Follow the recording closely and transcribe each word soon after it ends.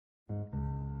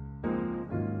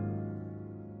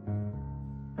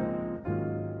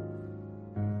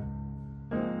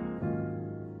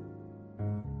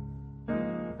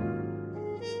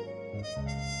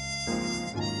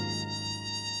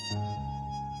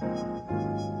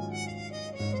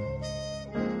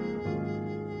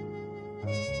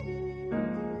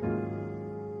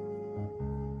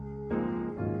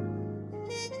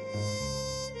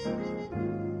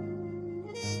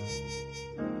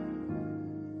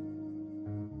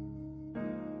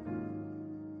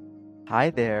Hi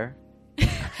there.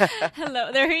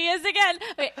 Hello, there he is again.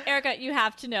 Wait, Erica, you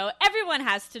have to know, everyone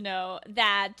has to know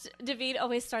that David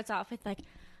always starts off with like,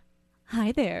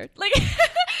 hi there. Like, he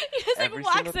just like Every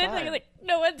walks single in, time. like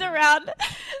no one's around.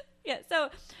 Yeah, so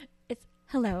it's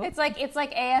hello. It's like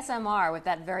ASMR with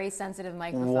that very sensitive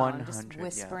microphone, just 100, yeah.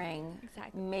 whispering,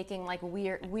 Exactly. making like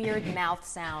weird mouth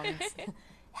sounds.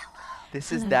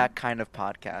 This is that kind of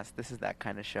podcast. This is that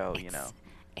kind of show, you know.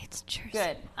 It's Jersey.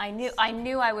 Good. I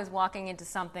knew I was walking into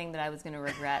something that I was going to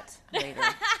regret later,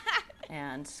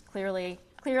 and clearly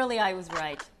I was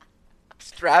right.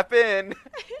 Strap in.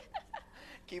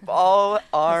 Keep all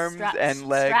arms and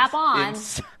legs. Strap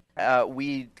on.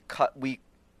 We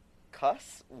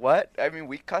cuss? What? I mean,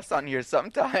 we cuss on here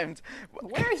sometimes.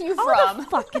 Where are you All from? the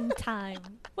fucking time.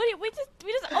 What do you, we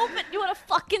just open. You want to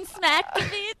fucking smack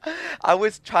David? I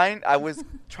was trying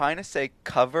to say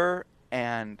cover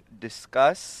and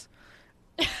discuss.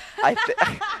 Like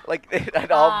it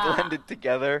all blended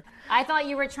together. I thought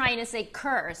you were trying to say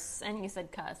curse, and you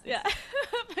said cuss. Yeah.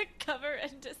 Cover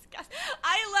and discuss.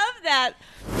 I love that.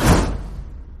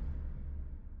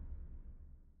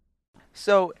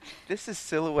 So this is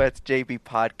Silhouette's JB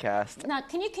podcast. Now,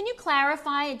 can you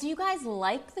clarify? Do you guys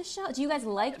like the show? Do you guys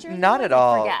like Jersey Not Boys? at I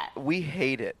all. forget. We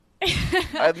hate it.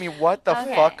 I mean, what the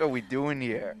Okay. fuck are we doing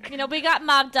here? You know, we got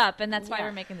mobbed up, and that's why Yeah.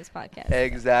 we're making this podcast.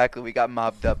 Exactly. We got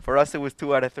mobbed up. For us, it was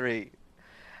 2 out of 3.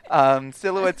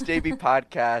 Silhouette's JB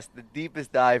podcast, the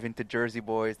deepest dive into Jersey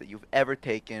Boys that you've ever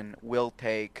taken, will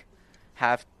take,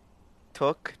 have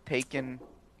took, taken.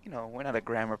 You know, we're not a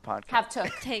grammar podcast. Have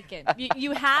took. Taken.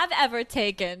 You have ever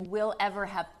taken. Will ever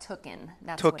have tooken.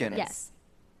 That's Tooken. what it is. Yes.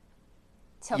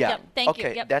 Tooken. Yeah. Yep. Thank Okay,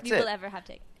 you. Yep. that's you it. will ever have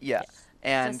taken. Yeah.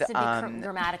 And Just to be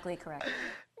grammatically correct.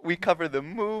 we cover the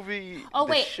movie, Oh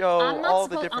the wait, show, all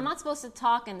the different. I'm not supposed to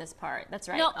talk in this part. That's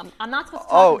right. No. I'm not supposed to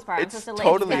talk in Oh, this part. I'm it's supposed to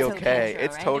lay totally down okay. intro,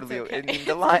 It's right? totally It's okay. I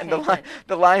mean, okay,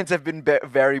 the lines have been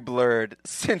very blurred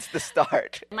since the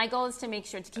start. My goal is to make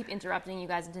sure to keep interrupting you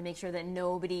guys and to make sure that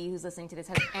nobody who's listening to this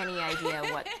has any idea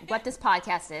what this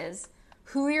podcast is,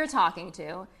 who you're talking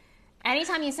to.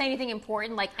 Anytime you say anything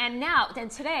important, like, and now, then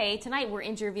tonight we're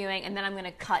interviewing, and then I'm going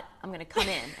to come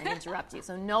in and interrupt you.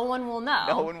 So no one will know.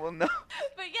 No one will know.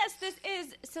 But yes, this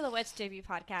is Silhouette's JB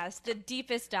podcast, the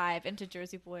deepest dive into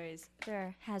Jersey Boys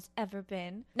there has ever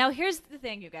been. Now, here's the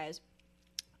thing, you guys.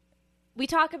 We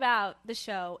talk about the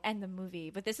show and the movie,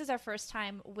 but this is our first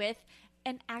time with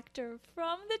an actor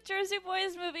from the Jersey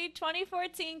Boys movie,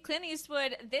 2014, Clint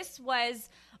Eastwood. This was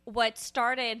what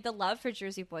started the love for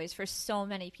Jersey Boys for so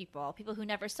many people. People who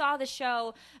never saw the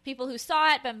show, people who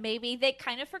saw it, but maybe they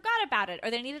kind of forgot about it, or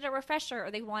they needed a refresher,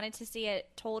 or they wanted to see it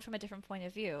told from a different point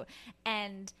of view.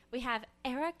 And we have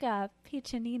Erica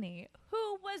Piccinini,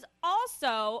 who was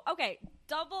also, okay,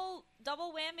 double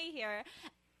whammy here.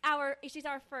 She's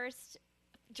our first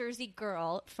Jersey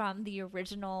girl from the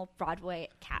original Broadway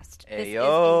cast. This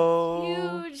Ayo. is a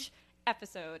huge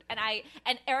episode,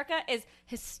 and Erica is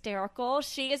hysterical.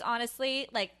 She is honestly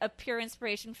like a pure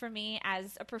inspiration for me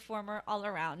as a performer all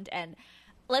around. And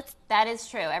That is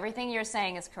true. Everything you're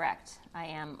saying is correct. I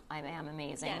am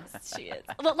amazing. yes, she is.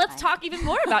 Well, let's talk even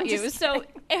more about you. So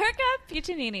Erica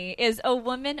Piccinini is a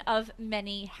woman of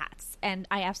many hats, and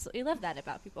I absolutely love that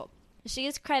about people. She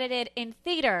is credited in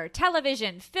theater,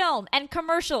 television, film, and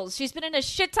commercials. She's been in a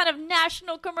shit ton of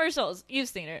national commercials. You've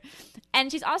seen her.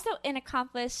 And she's also an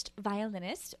accomplished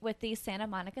violinist with the Santa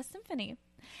Monica Symphony.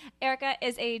 Erica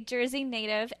is a Jersey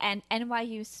native and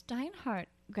NYU Steinhardt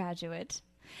graduate.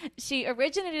 She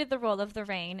originated the role of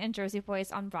Lorraine in Jersey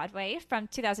Boys on Broadway from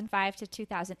 2005 to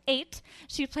 2008.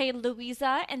 She played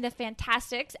Louisa in The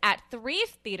Fantastics at 3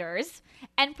 theaters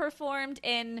and performed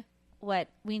in what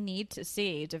we need to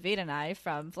see, David and I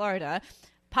from Florida,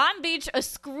 Palm Beach, a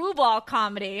screwball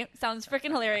comedy, sounds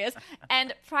freaking hilarious,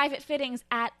 and Private Fittings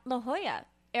at La Jolla.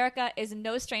 Erica is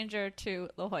no stranger to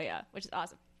La Jolla, which is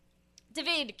awesome.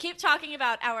 David, keep talking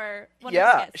about our wonderful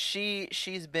Yeah, guest.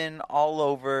 she's been all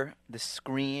over the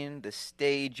screen, the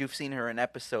stage. You've seen her in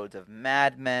episodes of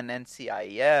Mad Men,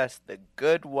 NCIS, The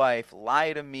Good Wife,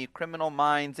 Lie to Me, Criminal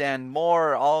Minds, and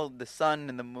more. All the sun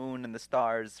and the moon and the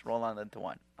stars roll on into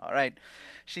one. All right.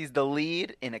 She's the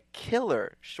lead in a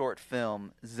killer short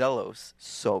film, Zelos.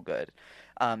 So good.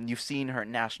 You've seen her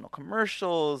in national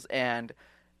commercials and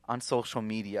on social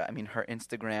media. I mean, her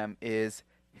Instagram is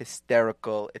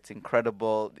hysterical. It's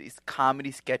incredible. These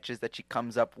comedy sketches that she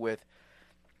comes up with,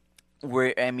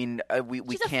 we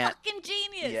She's can't. a fucking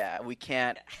genius. Yeah, we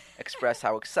can't express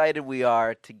how excited we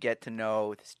are to get to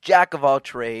know this jack of all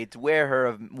trades,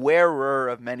 wearer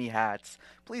of many hats.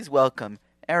 Please welcome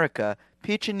Erica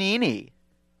Piccinini.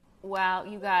 Wow,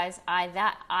 you guys,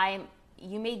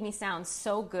 you made me sound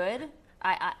so good.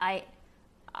 I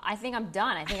think I'm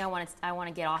done. I think I want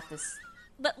to get off this.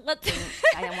 Let's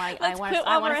I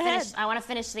want to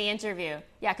finish the interview.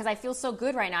 Yeah, because I feel so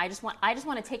good right now. I just want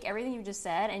to take everything you just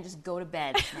said and just go to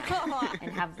bed now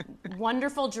and have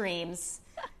wonderful dreams.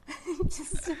 Would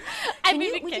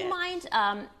you mind?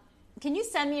 Can you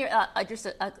send me just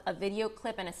a video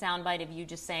clip and a soundbite of you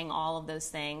just saying all of those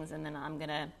things, and then I'm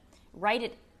gonna write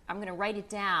it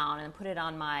down and put it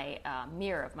on my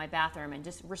mirror of my bathroom and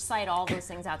just recite all those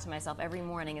things out to myself every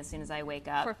morning as soon as I wake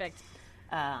up. Perfect.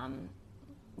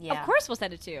 Yeah. Of course we'll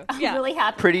send it to you. I'm really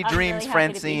happy. Pretty dreams,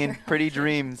 Francine. Pretty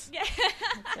dreams. Yeah.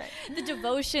 Right. The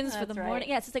devotions for the morning.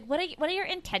 Yes, it's like, what are your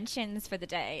intentions for the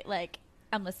day? Like,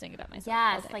 I'm listening about myself.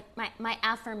 Yes, like my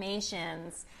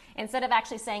affirmations. Instead of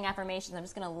actually saying affirmations, I'm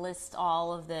just going to list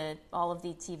all of the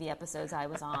TV episodes I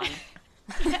was on.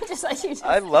 Just like you just.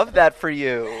 I love that for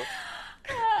you.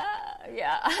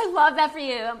 Yeah, I love that for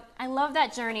you. I love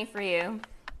that journey for you.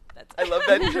 I love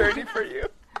that journey for you.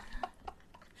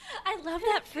 I love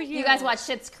that for you. You guys watch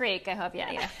Schitt's Creek, I hope.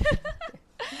 Yeah.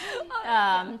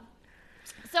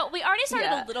 So we already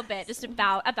started a little bit just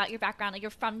about your background. Like,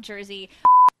 you're from Jersey.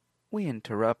 We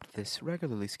interrupt this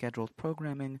regularly scheduled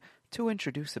programming to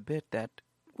introduce a bit that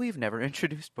we've never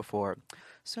introduced before.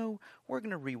 So we're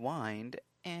going to rewind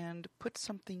and put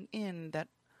something in that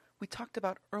we talked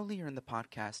about earlier in the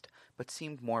podcast but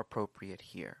seemed more appropriate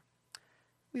here.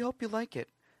 We hope you like it.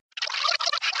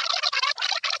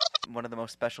 One of the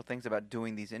most special things about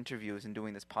doing these interviews and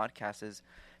doing this podcast is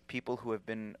people who have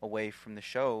been away from the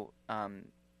show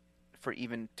for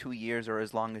even 2 years or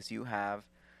as long as you have,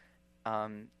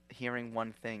 hearing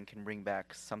one thing can bring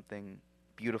back something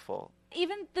beautiful.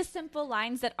 Even the simple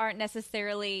lines that aren't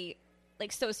necessarily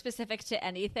like so specific to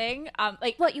anything,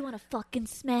 like, what, you want to fucking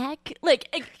smack? Like,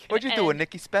 what'd you do, a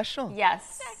Nikki special?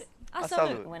 Yes.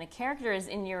 Salud. When a character is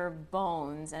in your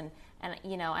bones, and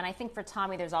you know, and I think for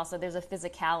Tommy, there's a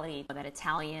physicality, that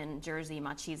Italian Jersey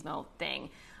machismo thing,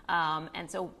 and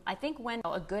so I think when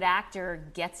a good actor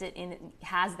gets it in,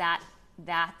 has that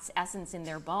essence in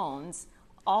their bones,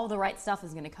 all the right stuff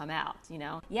is going to come out. You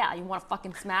know, yeah, you want to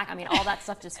fucking smack. I mean, all that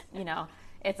stuff just, you know.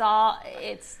 It's all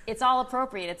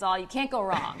appropriate. It's all, you can't go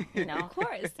wrong, you know. Of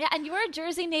course. Yeah, and you're a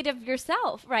Jersey native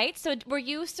yourself, right? So were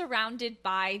you surrounded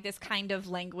by this kind of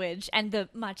language and the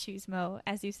machismo,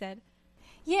 as you said?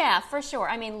 Yeah, for sure.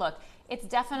 I mean, look, it's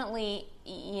definitely,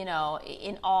 you know,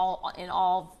 in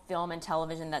all film and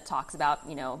television that talks about,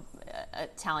 you know,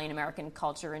 Italian American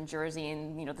culture in Jersey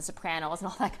and, you know, The Sopranos and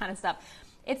all that kind of stuff.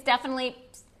 It's definitely,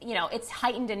 you know, it's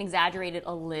heightened and exaggerated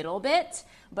a little bit,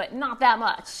 but not that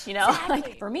much, you know. Exactly.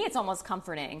 Like, for me, it's almost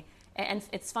comforting, and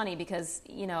it's funny because,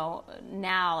 you know,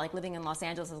 now, like, living in Los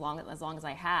Angeles as long as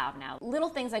I have now, little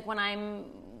things like when I'm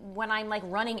like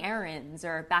running errands,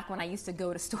 or back when I used to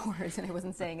go to stores and I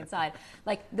wasn't staying inside,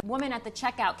 like the woman at the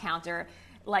checkout counter,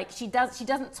 like she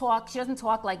doesn't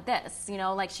talk like this, you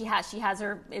know, like she has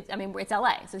her, it's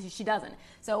LA, so she doesn't.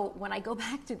 So when I go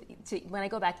back when I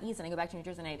go back east and I go back to New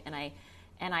Jersey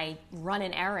and I run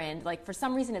an errand, like, for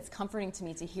some reason it's comforting to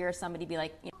me to hear somebody be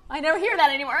like, you know, I never hear that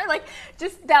anymore. Like,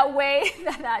 just that way,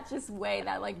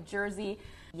 that like Jersey.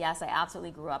 Yes, I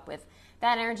absolutely grew up with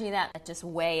that energy, that just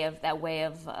way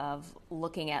of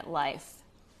looking at life.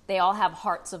 They all have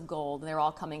hearts of gold. They're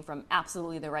all coming from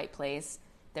absolutely the right place.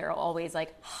 They're always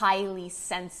like highly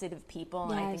sensitive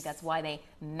people, and yes. I think that's why they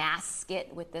mask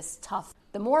it with this tough.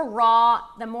 The more raw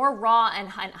and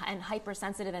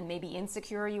hypersensitive and maybe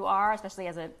insecure you are, especially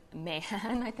as a man,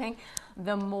 I think,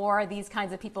 the more these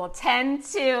kinds of people tend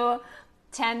to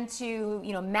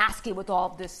you know, mask it with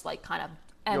all this like kind of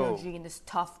energy and this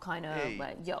tough kind of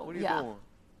like, what are you doing?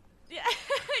 Yeah.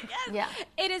 Yes. Yeah.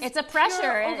 It's a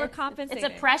pressure. Overcompensating. It's a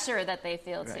pressure that they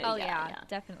feel right. too. Oh yeah,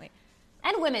 definitely.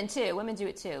 And women too. Women do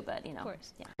it too, but you know. Of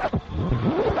course. Yeah.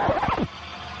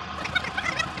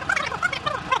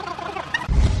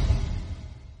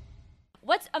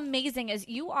 What's amazing is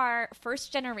you are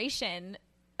first generation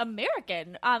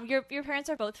American. Your parents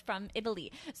are both from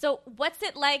Italy. So what's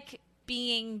it like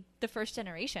being the first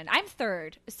generation? I'm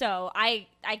third, so I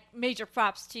major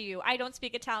props to you. I don't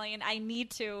speak Italian. I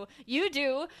need to. You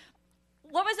do.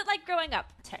 What was it like growing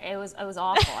up? It was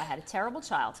awful. I had a terrible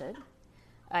childhood.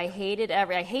 I hate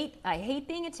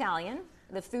being Italian.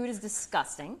 The food is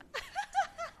disgusting.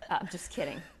 I'm just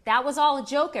kidding. That was all a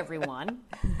joke, everyone.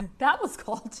 That was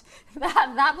called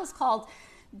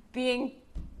being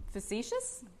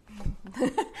facetious.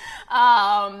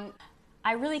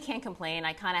 I really can't complain.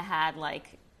 I kind of had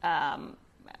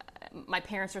my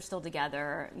parents are still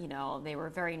together. You know, they were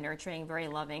very nurturing, very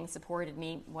loving, supported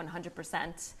me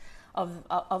 100%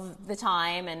 of the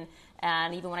time, and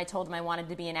even when I told them I wanted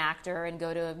to be an actor and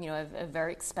go to a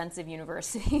very expensive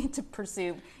university to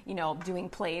pursue doing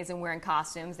plays and wearing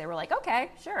costumes, they were like,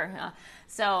 okay, sure.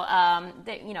 So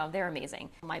they're amazing.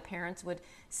 My parents would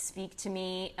speak to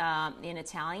me in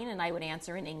Italian, and I would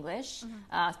answer in English,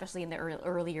 especially in the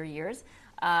earlier years.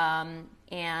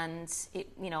 And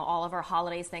all of our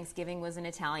holidays, Thanksgiving was an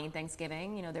Italian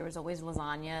Thanksgiving. There was always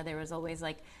lasagna. There was always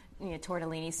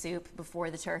tortellini soup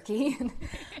before the turkey.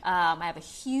 I have a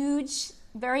huge,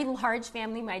 very large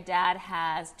family. My dad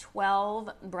has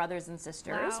 12 brothers and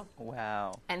sisters.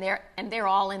 Wow. And they're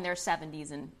all in their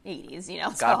 70s and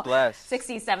 80s, God bless.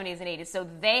 60s, 70s, and 80s. So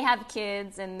they have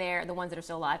kids, and they're the ones that are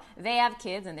still alive. They have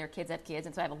kids, and their kids have kids,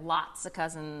 and so I have lots of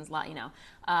cousins.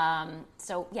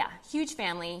 So yeah, huge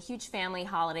family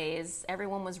holidays.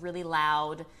 Everyone was really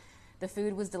loud. The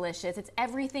food was delicious. It's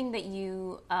everything that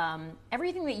you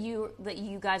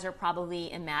guys are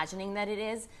probably imagining that it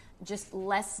is, just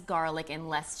less garlic and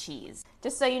less cheese.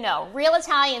 Just so you know, real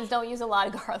Italians don't use a lot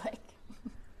of garlic.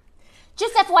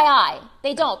 Just FYI,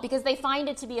 they don't, because they find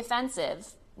it to be offensive.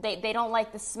 They don't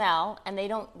like the smell, and they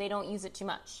don't use it too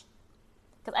much.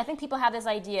 Because I think people have this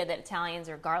idea that Italians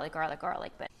are garlic,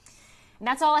 but and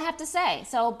that's all I have to say.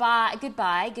 So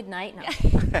goodbye, good night. No.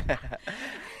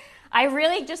 I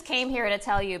really just came here to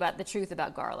tell you about the truth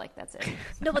about garlic. That's it.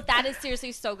 No, but that is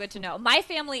seriously so good to know. My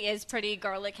family is pretty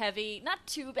garlic heavy. Not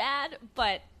too bad,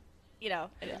 but, it is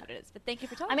what it is. But thank you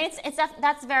for telling me. I mean,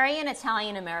 that's very an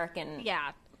Italian-American thing.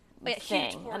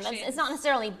 Huge It's not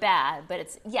necessarily bad, but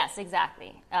yes,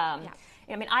 exactly.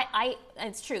 I mean,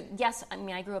 it's true. Yes, I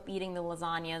mean, I grew up eating the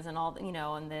lasagnas and all,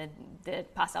 and the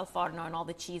pasta al forno and all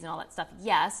the cheese and all that stuff.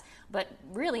 Yes, but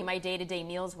really, my day-to-day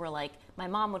meals were like, my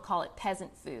mom would call it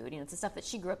peasant food. It's the stuff that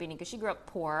she grew up eating because she grew up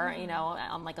poor,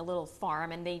 on like a little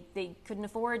farm, and they couldn't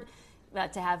afford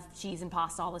to have cheese and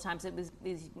pasta all the time. So it was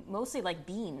mostly like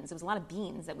beans. It was a lot of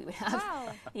beans that we would have.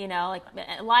 Wow. Like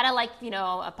a lot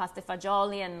of pasta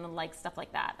fagioli and like stuff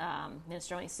like that.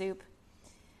 Minestrone soup.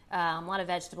 A lot of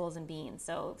vegetables and beans,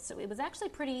 so it was actually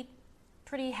pretty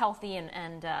healthy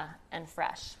and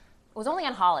fresh. It was only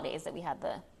on holidays that we had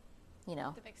the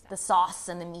sauce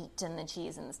and the meat and the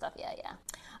cheese and the stuff. Yeah.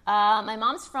 My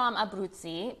mom's from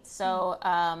Abruzzi, so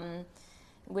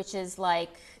which is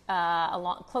like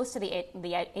close to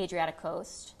the Adriatic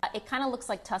coast. It kind of looks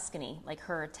like Tuscany, like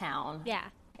her town. Yeah.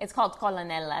 It's called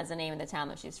Collanella, is the name of the town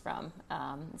that she's from.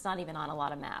 It's not even on a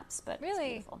lot of maps, but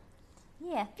really? It's beautiful.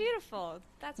 Yeah. Beautiful.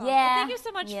 That's awesome. Yeah. Well, thank you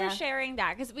so much for sharing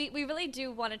that, because we really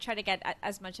do want to try to get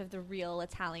as much of the real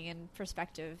Italian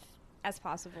perspective as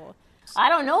possible. I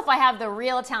don't know if I have the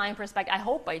real Italian perspective. I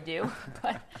hope I do.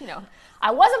 But,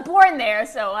 I wasn't born there,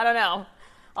 so I don't know.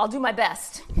 I'll do my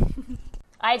best.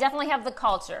 I definitely have the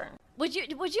culture. Would you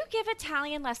give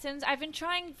Italian lessons? I've been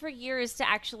trying for years to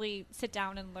actually sit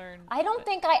down and learn. I don't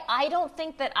think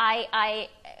that I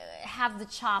have the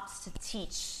chops to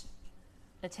teach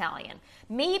Italian.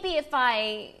 Maybe if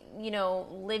I,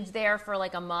 lived there for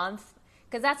like a month,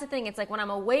 because that's the thing. It's like when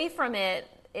I'm away from it,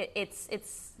 it's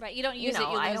right. You don't use it. You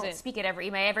lose I don't speak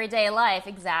it my everyday life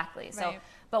exactly. So, right.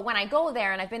 But when I go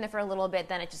there and I've been there for a little bit,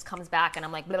 then it just comes back and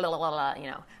I'm like blah blah blah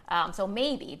blah. So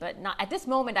maybe, but not at this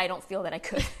moment. I don't feel that I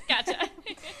could. Gotcha.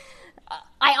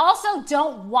 I also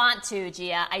don't want to,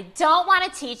 Gia. I don't want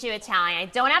to teach you Italian. I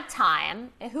don't have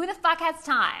time. Who the fuck has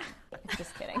time?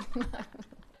 Just kidding. But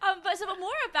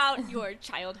more about your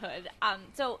childhood.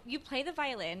 So you play the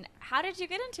violin. How did you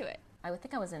get into it? I would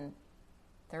think I was in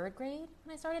 3rd grade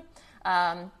when I started.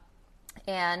 I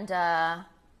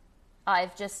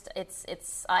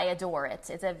adore it.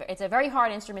 It's a very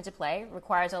hard instrument to play. It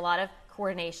requires a lot of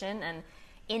coordination, and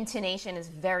intonation is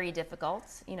very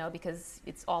difficult, because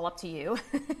it's all up to you.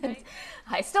 Right.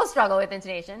 I still struggle with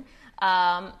intonation.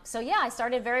 I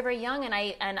started very, very young, and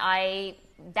I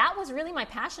that was really my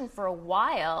passion for a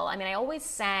while. I mean, I always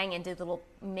sang and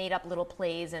made up little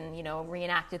plays and,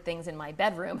 reenacted things in my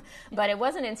bedroom. But it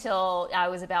wasn't until I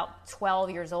was about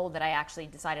 12 years old that I actually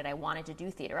decided I wanted to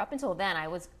do theater. Up until then, I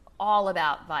was all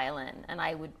about violin, and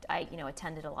I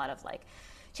attended a lot of like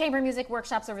chamber music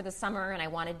workshops over the summer, and I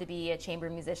wanted to be a chamber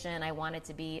musician. I wanted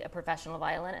to be a professional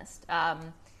violinist.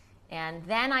 And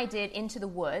then I did Into the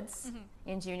Woods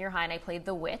in junior high, and I played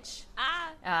the witch,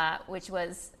 which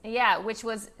was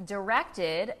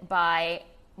directed by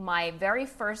my very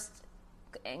first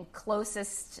and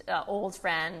closest old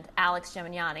friend, Alex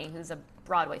Gemignani, who's a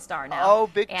Broadway star now. Oh,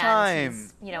 big and time.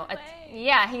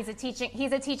 He's,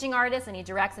 he's a teaching artist, and he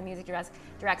directs and music directs.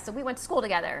 So we went to school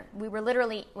together. We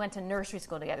went to nursery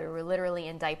school together. We were literally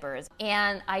in diapers.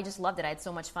 And I just loved it. I had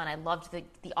so much fun. I loved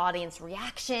the audience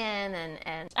reaction.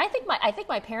 And I think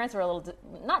my parents were a little,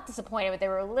 not disappointed, but they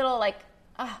were a little like,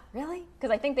 really?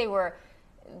 Because I think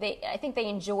they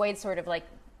enjoyed sort of like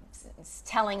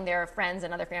telling their friends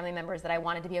and other family members that I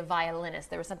wanted to be a violinist.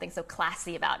 There was something so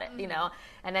classy about it, you know?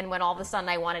 And then when all of a sudden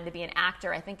I wanted to be an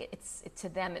actor, I think to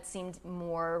them it seemed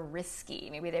more risky.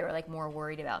 Maybe they were like more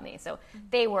worried about me. So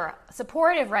they were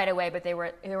supportive right away, but they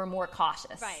were more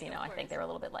cautious. Right, you know, of I course. think they were a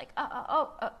little bit like,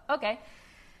 okay.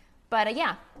 But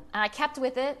yeah, I kept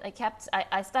with it.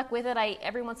 I stuck with it.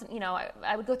 Every once,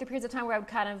 I would go through periods of time where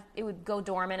it would go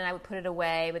dormant and I would put it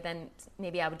away. But then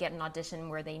maybe I would get an audition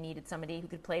where they needed somebody who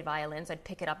could play violin, so I'd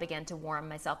pick it up again to warm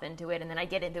myself into it, and then I'd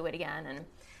get into it again. And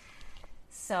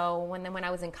so when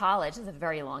I was in college, this is a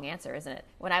very long answer, isn't it?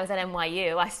 When I was at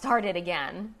NYU, I started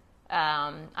again.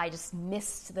 I just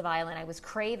missed the violin. I was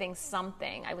craving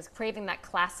something. I was craving that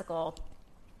classical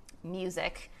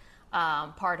music.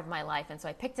 Part of my life, and so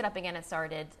I picked it up again and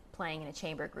started playing in a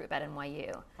chamber group at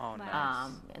NYU. Oh,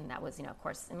 nice. And that was, of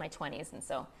course, in my 20s, and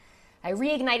so I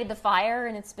reignited the fire,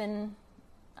 and it's been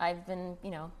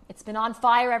on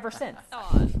fire ever since.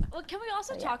 Oh. Well, can we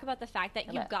also talk about the fact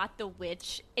that you got the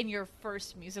witch in your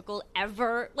first musical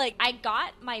ever? Like, I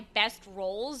got my best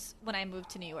roles when I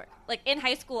moved to New York. Like, in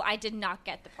high school, I did not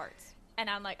get the parts. And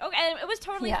I'm like, okay, and it was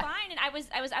totally fine. And I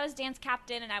was dance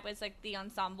captain, and I was like the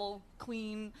ensemble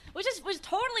queen, which was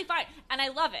totally fine. And I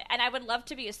love it. And I would love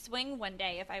to be a swing one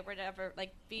day if I were to ever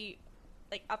like be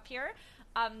like up here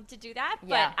to do that.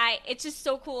 Yeah. But it's just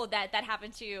so cool that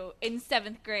happened to you in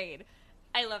 7th grade.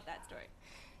 I love that story.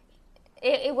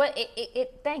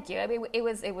 Thank you. I mean, it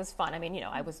was fun. I mean,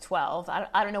 I was 12.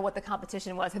 I don't know what the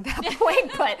competition was at that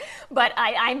point, but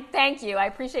I thank you. I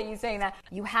appreciate you saying that.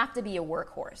 You have to be a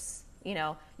workhorse.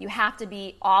 You have to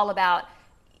be all about,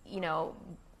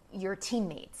 your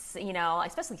teammates,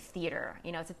 especially theater,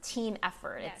 it's a team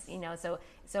effort. Yes. It's,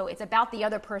 so it's about the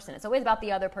other person. It's always about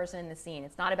the other person in the scene.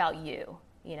 It's not about you,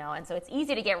 and so it's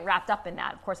easy to get wrapped up in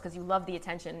that, of course, because you love the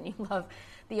attention and you love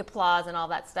the applause and all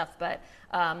that stuff. But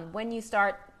when you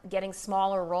start getting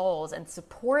smaller roles and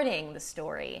supporting the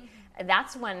story,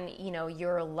 that's when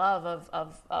your love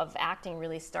of acting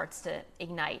really starts to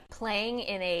ignite. Playing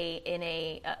in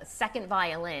a second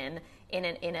violin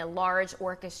in a large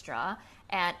orchestra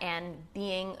and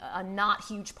being a not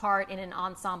huge part in an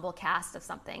ensemble cast of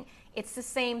something, it's the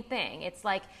same thing. It's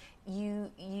like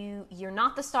you're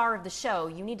not the star of the show.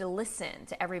 You need to listen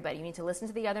to everybody. You need to listen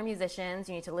to the other musicians.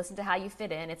 You need to listen to how you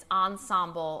fit in. It's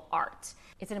ensemble art.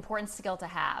 It's an important skill to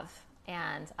have.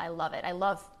 And I love it. I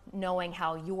love knowing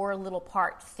how your little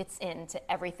part fits into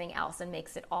everything else and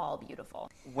makes it all beautiful.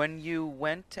 When you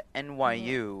went to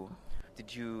NYU,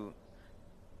 did you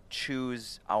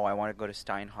choose, I want to go to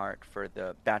Steinhardt for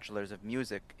the Bachelor's of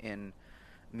Music in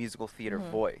Musical Theater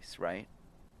Voice, right?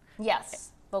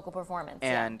 Yes, vocal performance.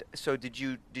 And so did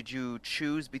you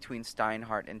choose between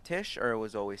Steinhardt and Tisch, or it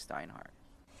was always Steinhardt?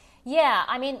 Yeah,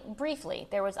 I mean, briefly.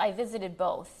 I visited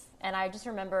both, and I just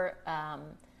remember...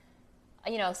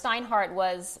 Steinhardt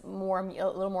was a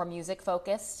little more music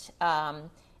focused, and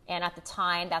at the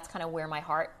time, that's kind of where my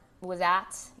heart was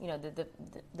at.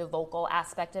 The vocal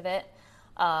aspect of it,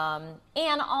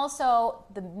 and also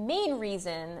the main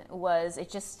reason was it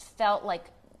just felt like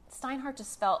Steinhardt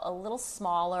just felt a little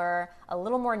smaller, a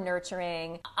little more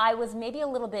nurturing. I was maybe a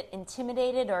little bit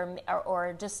intimidated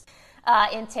or just.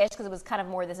 In Tisch, because it was kind of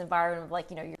more this environment of like,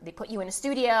 they put you in a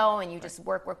studio and you just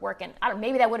work, and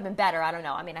maybe that would have been better. I don't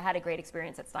know. I mean, I had a great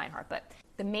experience at Steinhardt, but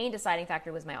the main deciding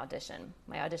factor was my audition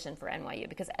for NYU,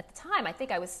 because at the time I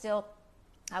think I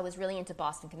was really into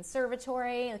Boston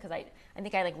Conservatory, because I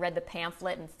think I read the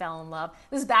pamphlet and fell in love.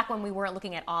 This was back when we weren't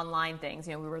looking at online things.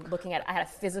 We were I had a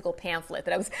physical pamphlet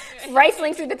that I was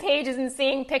rifling through the pages and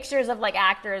seeing pictures of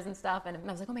actors and stuff, and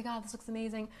I was like, oh my God, this looks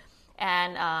amazing.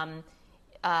 And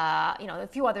a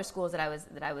few other schools that I was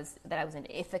in,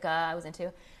 Ithaca I was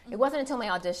into. It wasn't until my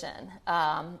audition,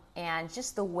 and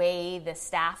just the way the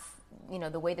staff,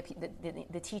 the way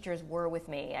the teachers were with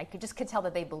me, I could tell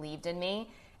that they believed in me,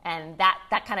 and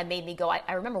that kind of made me go.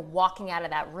 I remember walking out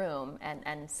of that room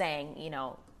and saying,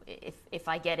 if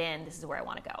I get in, this is where I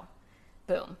want to go.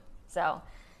 Boom. So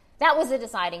that was a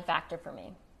deciding factor for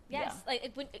me. Yes,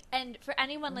 and for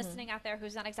anyone listening out there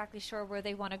who's not exactly sure where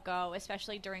they want to go,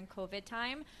 especially during COVID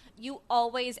time, you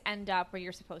always end up where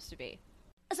you're supposed to be.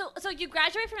 So you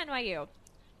graduate from NYU,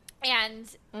 and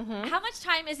how much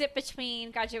time is it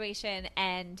between graduation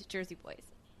and Jersey Boys?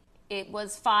 It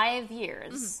was 5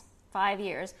 years. 5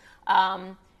 years,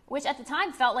 which at the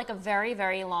time felt like a very,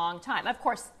 very long time. Of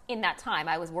course, in that time,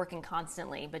 I was working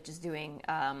constantly, but just doing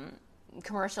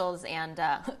commercials, and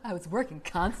I was working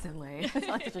constantly. I sound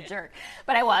like such a jerk,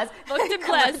 but I was.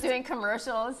 Doing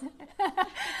commercials.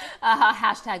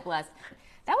 Hashtag blessed.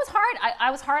 That was hard. I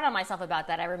was hard on myself about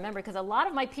that. I remember because a lot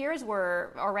of my peers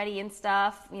were already in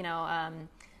stuff.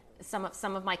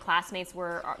 Some of my classmates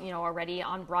were already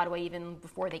on Broadway even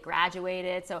before they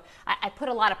graduated. So I put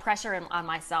a lot of pressure on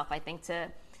myself. I think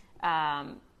to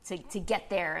get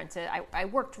there, and I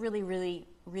worked really, really,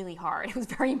 really hard. It was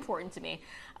very important to me.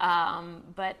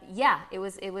 But yeah, it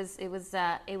was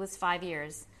 5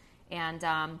 years. And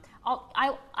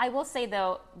I will say,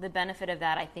 though, the benefit of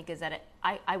that, I think, is that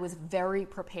I was very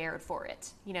prepared for it.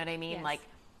 You know what I mean? Yes. Like,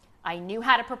 I knew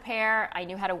how to prepare. I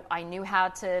knew how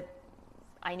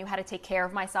to take care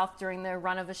of myself during the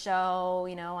run of a show.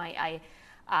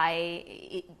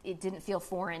 It didn't feel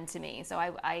foreign to me. So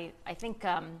I think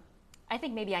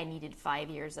maybe I needed 5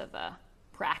 years of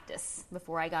practice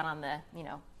before I got on the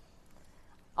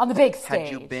big stage.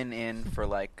 Had you been in for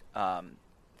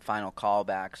final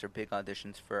callbacks or big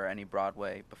auditions for any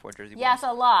Broadway before Jersey Boys? Yes,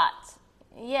 a lot.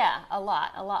 Yeah, a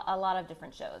lot of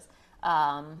different shows.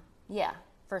 Yeah,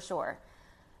 for sure.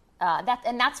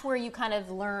 That's where you kind of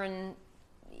learn.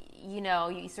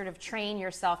 You sort of train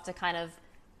yourself to kind of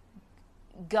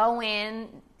go in,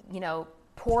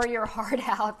 pour your heart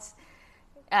out,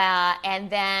 and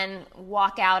then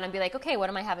walk out and be like, okay, what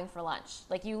am I having for lunch?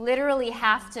 Like, you literally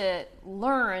have to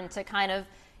learn to kind of,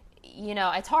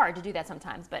 it's hard to do that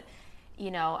sometimes, but,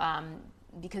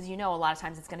 because a lot of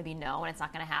times it's going to be no and it's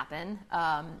not going to happen.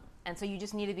 And so you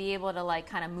just need to be able to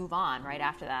kind of move on right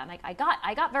after that. And I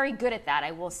got very good at that,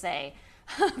 I will say.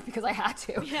 Because I had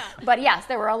to. Yeah. But yes,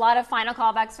 there were a lot of final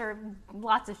callbacks for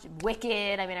lots of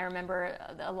Wicked. I mean, I remember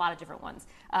a lot of different ones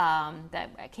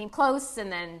that came close and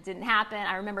then didn't happen.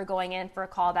 I remember going in for a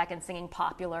callback and singing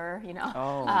Popular,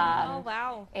 Oh,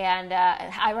 wow. And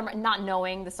I remember not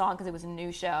knowing the song because it was a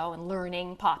new show, and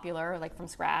learning Popular from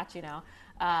scratch, and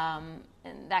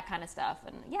that kind of stuff.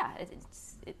 And yeah,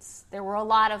 it's there were a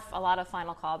lot of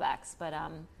final callbacks, but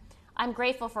I'm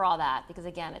grateful for all that because,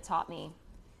 again, it taught me.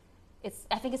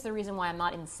 I think it's the reason why I'm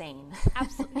not insane.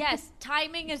 Absolutely. Yes,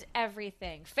 timing is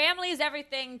everything. Family is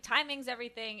everything. Timing's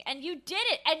everything. And you did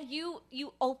it. And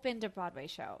you opened a Broadway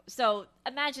show. So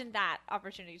imagine that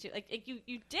opportunity too.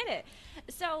 You did it.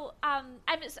 So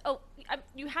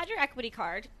you had your equity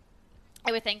card,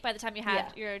 I would think, by the time you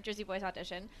had your Jersey Boys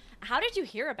audition. How did you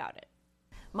hear about it?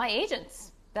 My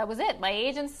agents. That was it. My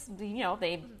agents,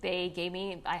 they gave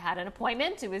me. I had an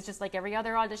appointment. It was just like every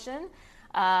other audition.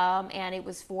 And it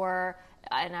was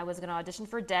and I was going to audition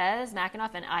for Des McAnuff,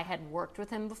 and I had worked with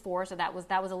him before, so that was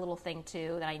a little thing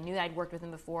too, that I knew I'd worked with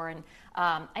him before, and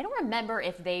I don't remember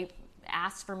if they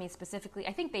asked for me specifically.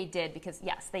 I think they did, because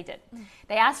yes, they did.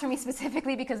 They asked for me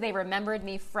specifically because they remembered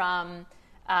me from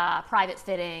private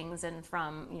fittings and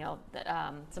from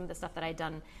some of the stuff that I'd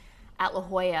done at La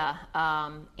Jolla,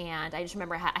 and I just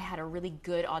remember I had a really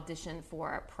good audition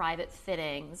for private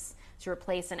fittings to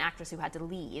replace an actress who had to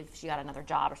leave. She got another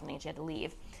job or something and she had to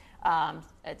leave,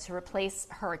 to replace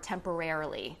her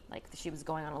temporarily, like she was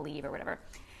going on a leave or whatever.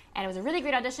 And it was a really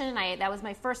great audition, and that was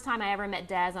my first time I ever met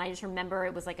Des, and I just remember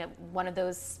it was like one of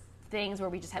those things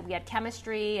where we had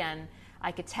chemistry, and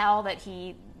I could tell that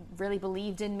he really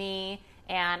believed in me,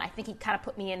 and I think he kind of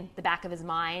put me in the back of his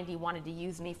mind. He wanted to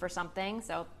use me for something,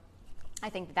 so I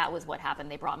think that was what happened.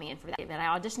 They brought me in for that. Then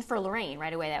I auditioned for Lorraine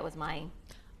right away. That was my...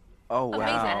 Oh, wow.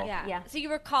 Amazing. Yeah. So you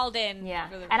were called in. Yeah.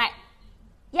 For and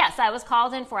I was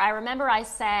called in for, I remember I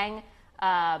sang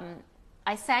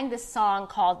this song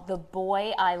called The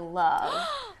Boy I Love,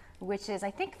 which is, I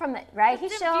think, from the, right?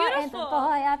 It's He's sure is the boy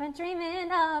I've been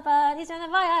dreaming of, but he's the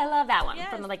boy I love. That one,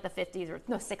 from the 50s or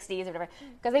 60s or whatever.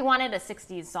 Because they wanted a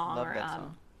 60s song. Love that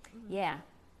song. Yeah.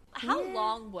 How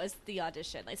long was the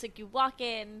audition? It's like you walk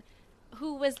in,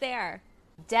 who was there?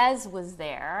 Des was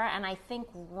there, and I think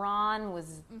Ron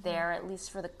was there, at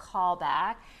least for the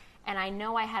callback. And I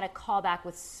know I had a callback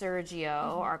with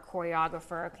Sergio, our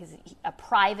choreographer, because a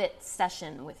private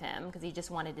session with him, because he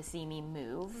just wanted to see me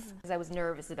move, because I was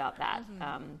nervous about that.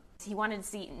 He wanted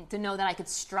to know that I could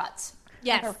strut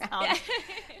around,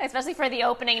 especially for the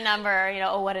opening number.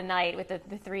 Oh, what a night, with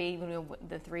the three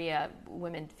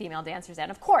women, female dancers. And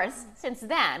of course, since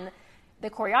then, the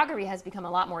choreography has become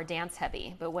a lot more dance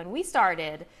heavy. But when we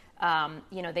started,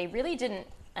 they really didn't.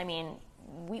 I mean,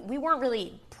 we weren't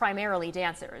really primarily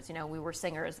dancers. You know, we were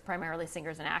primarily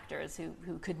singers and actors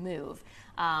who could move.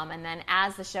 And then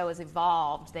as the show has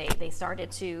evolved, they started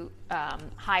to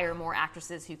hire more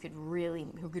actresses who could really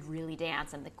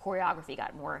dance, and the choreography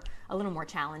got a little more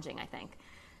challenging, I think.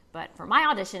 But for my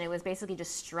audition, it was basically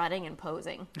just strutting and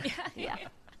posing. Yeah.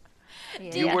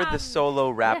 You were the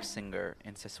solo rap singer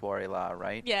in Ce Soir Là,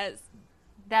 right? Yes.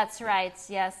 That's right.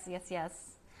 Yes.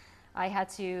 I had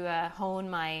to hone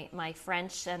my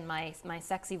French and my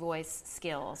sexy voice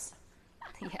skills.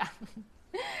 Yeah.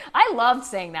 I loved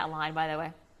saying that line, by the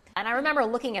way. And I remember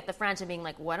looking at the French and being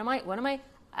like, what am I,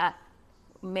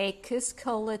 mais qu'est-ce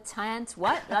que le temps?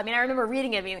 What? I mean, I remember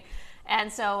reading it.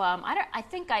 And so I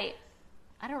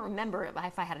don't remember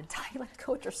if I had a dialect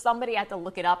coach or somebody. I had to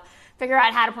look it up, figure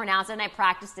out how to pronounce it, and I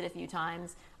practiced it a few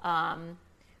times. I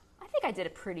think I did a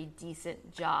pretty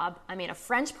decent job. I mean, a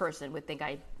French person would think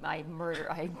I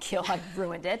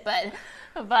ruined it, but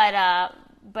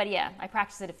yeah, I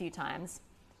practiced it a few times.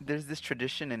 There's this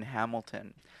tradition in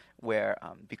Hamilton where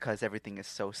because everything is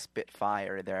so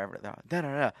spitfire,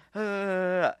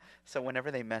 so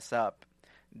whenever they mess up,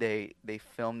 they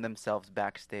film themselves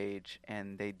backstage,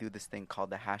 and they do this thing called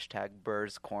the hashtag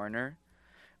Burr's Corner,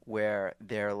 where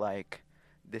they're like,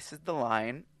 this is the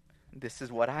line, this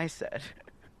is what I said.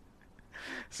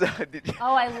 So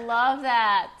Oh, I love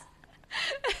that.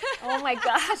 Oh my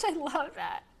gosh, I love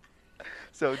that.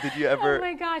 So did you ever... Oh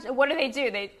my gosh. What do they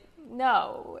do?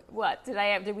 No. What?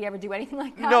 Did we ever do anything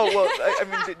like that? No, well, I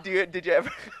mean, did you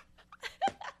ever...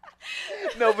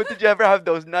 No, but did you ever have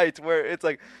those nights where it's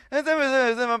like... Where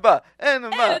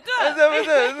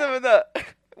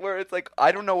it's like,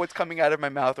 I don't know what's coming out of my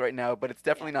mouth right now, but it's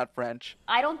definitely not French.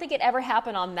 I don't think it ever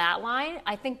happened on that line.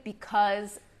 I think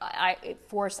because I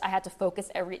had to focus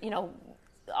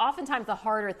oftentimes the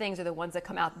harder things are the ones that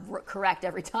come out correct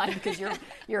every time because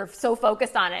you're so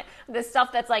focused on it. The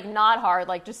stuff that's like not hard,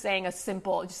 like just saying a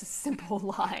simple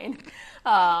line,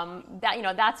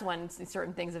 that's when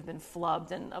certain things have been flubbed.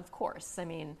 And of course, I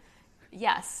mean,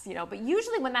 yes, but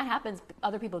usually when that happens,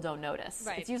 other people don't notice.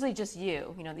 Right. It's usually just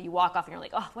you, that you walk off and you're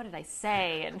like, oh, what did I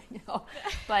say? And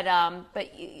but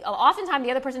oftentimes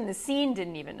the other person in the scene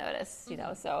didn't even notice.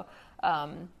 So.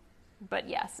 But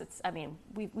yes,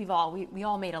 we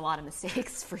all made a lot of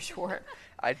mistakes for sure.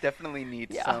 I definitely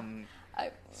need some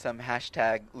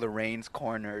hashtag Lorraine's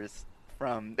Corners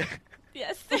from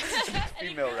yes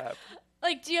female rap.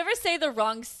 Like, do you ever say the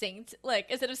wrong saint? Like,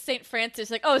 instead of Saint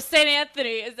Francis, like, oh, Saint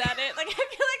Anthony, is that it? Like, I feel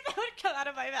like that would come out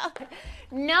of my mouth.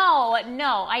 No,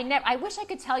 I never. I wish I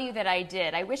could tell you that I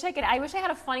did. I wish I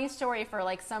had a funny story for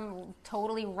like some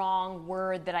totally wrong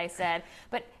word that I said.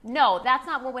 But no, that's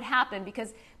not what would happen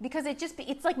because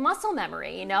it's like muscle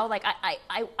memory, Like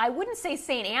I wouldn't say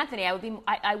Saint Anthony. I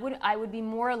would be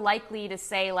more likely to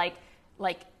say like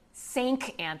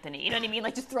Saint Anthony, you know what I mean?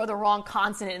 Like just throw the wrong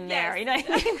consonant in there, you know what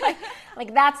I mean?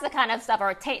 Like that's the kind of stuff,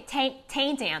 or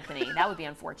taint Anthony. That would be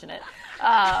unfortunate.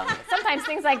 Sometimes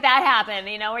things like that happen,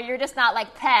 where you're just not like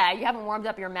you haven't warmed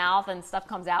up your mouth and stuff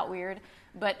comes out weird.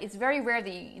 But it's very rare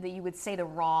that you would say the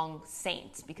wrong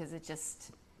saint because it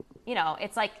just,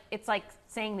 it's like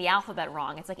saying the alphabet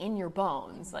wrong. It's like in your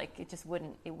bones. Like it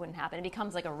wouldn't happen. It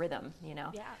becomes like a rhythm,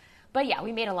 Yeah. But yeah,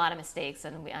 we made a lot of mistakes,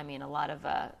 and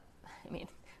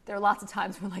there are lots of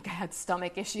times when like I had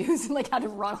stomach issues and like had to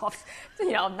run off,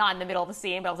 not in the middle of the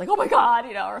scene, but I was like, oh my God,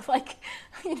 or like,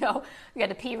 you had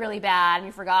to pee really bad and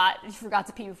you forgot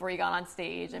to pee before you got on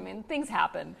stage. I mean, things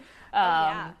happen.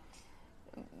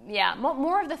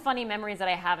 More of the funny memories that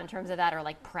I have in terms of that are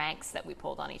like pranks that we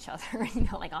pulled on each other,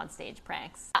 like on stage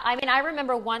pranks. I mean, I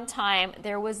remember one time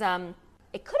there was,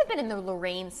 it could have been in the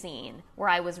Lorraine scene where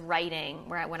I was writing,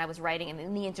 when I was writing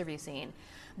in the interview scene.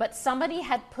 But somebody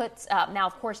had put, now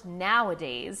of course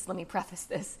nowadays, let me preface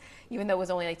this, even though it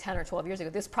was only like 10 or 12 years ago,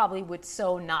 this probably would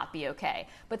so not be okay.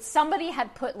 But somebody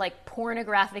had put like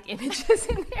pornographic images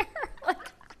in there,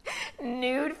 like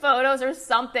nude photos or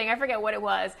something, I forget what it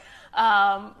was,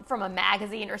 from a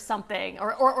magazine or something,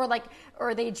 or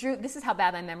they drew, this is how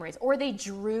bad my memory is, or they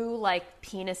drew like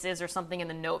penises or something in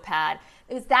the notepad.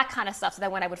 It was that kind of stuff, so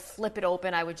that when I would flip it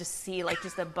open, I would just see like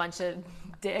just a bunch of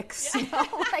dicks,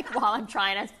 like while I'm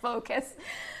trying to focus.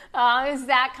 It was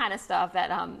that kind of stuff that,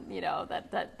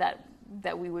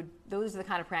 that we would, those are the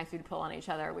kind of pranks we'd pull on each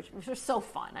other, which are so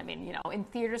fun. I mean, in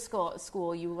theater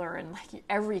school you learn like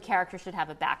every character should have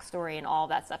a backstory and all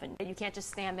that stuff, and you can't just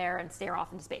stand there and stare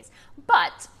off into space.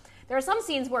 But there are some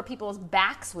scenes where people's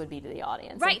backs would be to the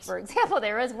audience. Right. Like, for example,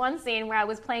 there was one scene where I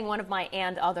was playing one of my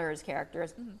and others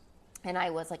characters, and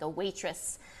I was like a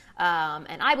waitress,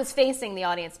 and I was facing the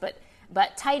audience, but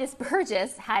But Titus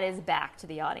Burgess had his back to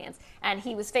the audience, and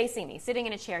he was facing me, sitting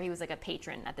in a chair. He was like a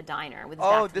patron at the diner with his back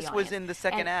to the audience. Oh, this was in the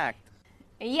second act.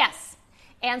 Yes.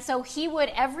 And so he would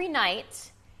every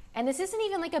night, and this isn't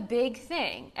even like a big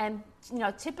thing, and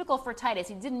typical for Titus,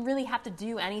 he didn't really have to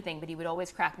do anything, but he would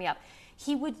always crack me up.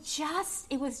 It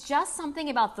was just something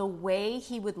about the way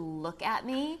he would look at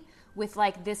me with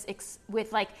this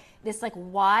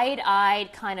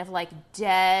wide-eyed kind of like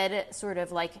dead sort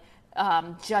of like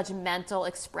judgmental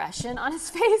expression on his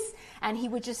face, and he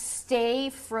would just stay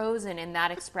frozen in that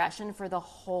expression for the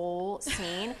whole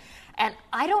scene. And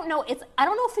I don't know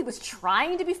if he was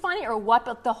trying to be funny or what,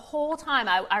 but the whole time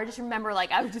I just remember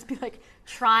I would just be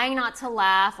trying not to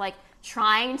laugh,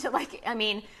 trying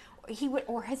to he would,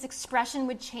 or his expression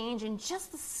would change in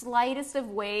just the slightest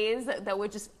of ways that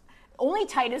would just, only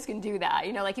Titus can do that.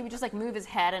 He would just move his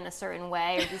head in a certain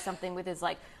way or do something with his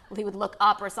he would look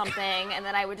up or something, and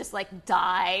then I would just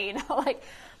die.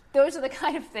 Those are the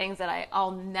kind of things that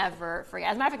I'll never forget.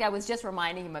 As a matter of fact, I was just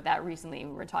reminding him of that recently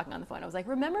when we were talking on the phone. I was like,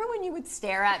 remember when you would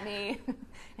stare at me?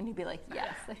 And he'd be like,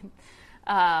 yes.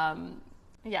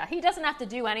 Yeah, he doesn't have to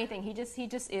do anything. He just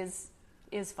is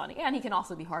funny. And he can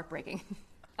also be heartbreaking.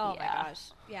 Oh my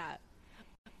gosh. Yeah.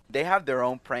 They have their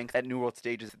own pranks at New World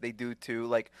Stages that they do too.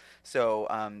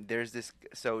 There's this.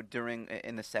 So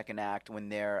in the second act, when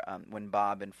when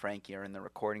Bob and Frankie are in the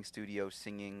recording studio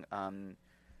singing, oh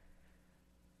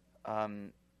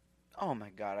my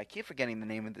God, I keep forgetting the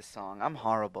name of this song. I'm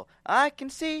horrible. I can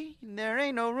see there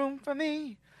ain't no room for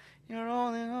me. You're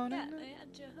only on. Yeah,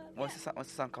 What's the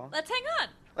song called? Let's Hang On.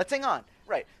 Let's Hang On.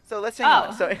 Right. So Let's Hang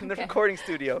On. So in the recording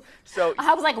studio. So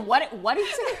I was like, what are you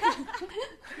saying?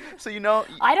 So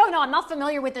I don't know. I'm not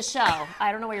familiar with the show.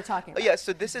 I don't know what you're talking about. Yeah.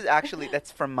 So this is actually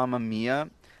that's from Mamma Mia.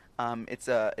 It's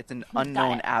an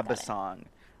unknown ABBA song.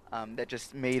 That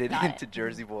just made it into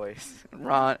Jersey Boys.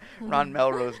 Ron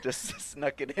Melrose just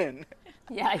snuck it in.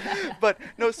 Yeah. But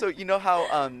no, so you know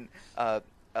how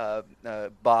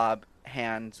Bob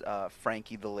hands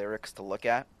Frankie the lyrics to look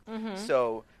at. Mm-hmm.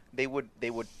 So they would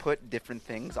put different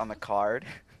things on the card.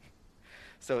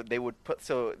 So they would put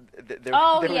there's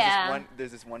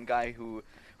this one guy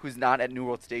who's not at New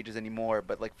World Stages anymore,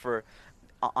 but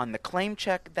on the claim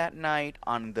check that night,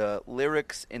 on the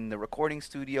lyrics in the recording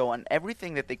studio, on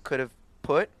everything that they could have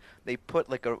put, they put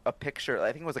a picture.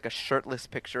 I think it was a shirtless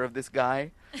picture of this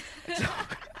guy.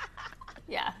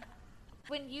 Yeah.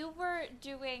 When you were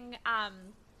doing,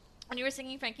 when you were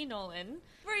singing Frankie Nolan,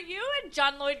 were you and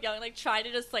John Lloyd Young trying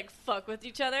to just fuck with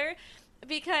each other?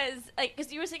 Because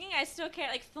you were singing I Still Care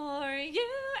for You,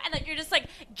 and you're just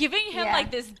giving him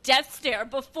this death stare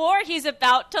before he's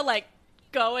about to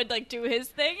go and do his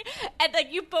thing, and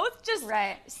you both just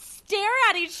stare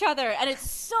at each other, and it's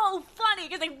so funny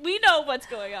because we know what's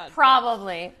going on.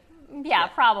 Probably. Yeah,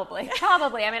 probably.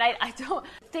 I mean, I don't,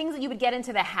 things that you would get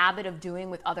into the habit of doing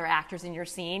with other actors in your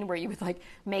scene, where you would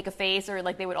make a face, or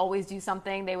they would always do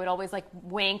something, they would always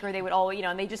wink, or they would always,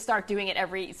 and they just start doing it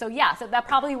so that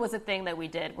probably was a thing that we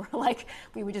did, where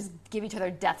we would just give each other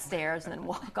death stares and then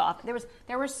walk off.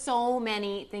 There were so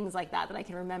many things like that I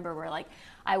can remember, where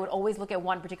I would always look at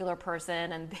one particular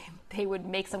person and they would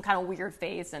make some kind of weird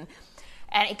face, and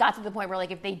it got to the point where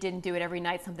if they didn't do it every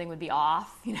night, something would be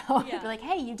off. Yeah. It'd be like,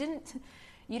 hey, you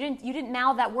didn't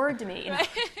mouth that word to me. Right.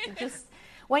 Just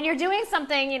when you're doing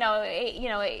something,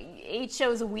 8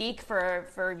 shows a week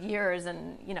for years,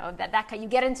 and that you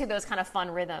get into those kind of fun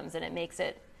rhythms, and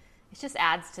it just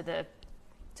adds to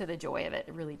the joy of it.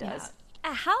 It really does. Yeah.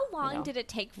 How long did it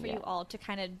take for you all to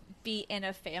kind of be in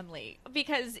a family?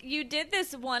 Because you did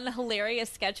this one hilarious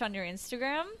sketch on your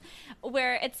Instagram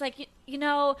where it's I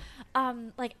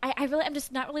really, I'm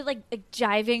just not really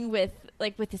jiving with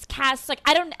this cast.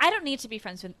 I don't need to be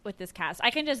friends with this cast. I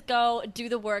can just go do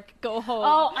the work, go home.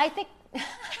 Oh, I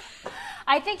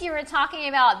think you were talking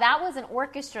about, that was an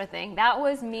orchestra thing. That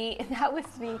was me.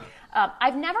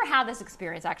 I've never had this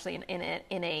experience actually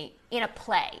in a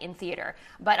play in theater.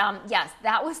 But yes,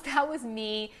 that was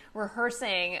me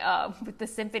rehearsing with the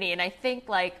symphony, and I think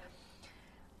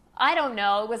I don't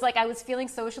know. It was I was feeling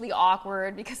socially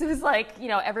awkward because it was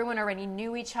everyone already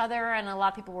knew each other, and a lot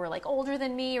of people were older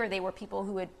than me, or they were people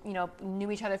who had knew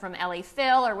each other from LA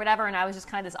Phil or whatever, and I was just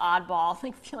kind of this oddball,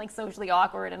 feeling socially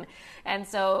awkward, and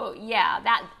so yeah,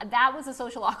 that was a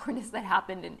social awkwardness that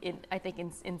happened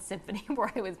in Symphony,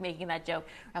 where I was making that joke.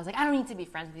 I was I don't need to be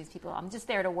friends with these people. I'm just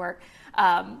there to work.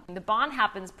 The bond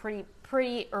happens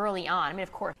pretty early on. I mean,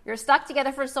 of course, you're stuck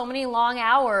together for so many long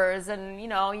hours, and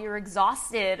you're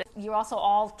exhausted. You also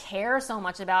all care so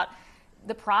much about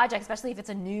the project, especially if it's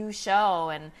a new show,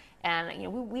 and you know,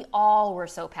 we all were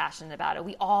so passionate about it.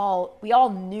 We all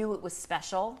knew it was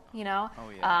special, you know. Oh,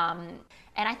 yeah.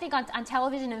 And I think on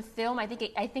television and film, I think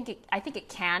it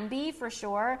can be, for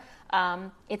sure.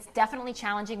 It's definitely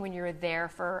challenging when you're there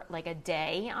for like a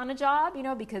day on a job, you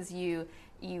know, because you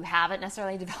haven't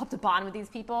necessarily developed a bond with these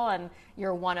people, and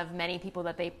you're one of many people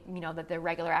that they, you know, that the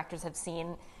regular actors have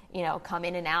seen, you know, come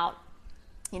in and out,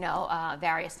 you know,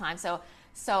 various times.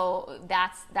 So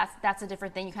that's a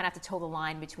different thing. You kind of have to toe the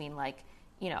line between, like,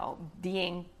 you know,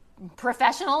 being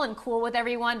professional and cool with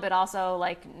everyone, but also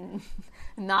like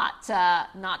not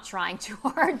trying too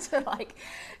hard to, like,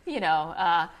 you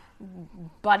know,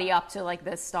 buddy up to like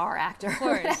the star actor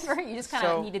or whatever. You just kind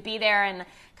of need to be there and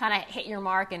kind of hit your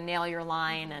mark and nail your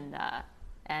line,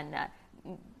 and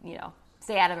you know,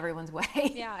 stay out of everyone's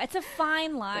way. Yeah, it's a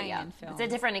fine line in film. It's a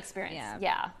different experience.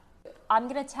 Yeah. I'm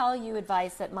going to tell you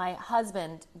advice that my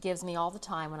husband gives me all the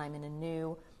time when I'm in a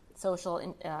new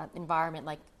social environment,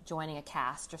 like joining a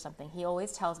cast or something. He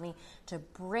always tells me to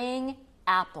bring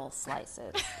apple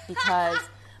slices because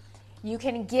you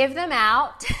can give them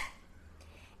out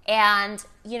and,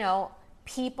 you know,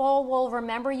 people will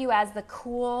remember you as the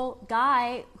cool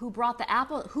guy who brought the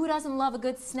apple. Who doesn't love a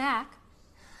good snack?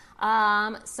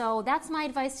 So that's my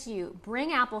advice to you.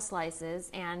 Bring apple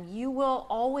slices, and you will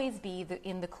always be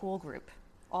in the cool group.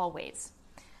 Always.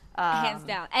 Hands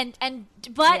down.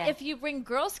 But if you bring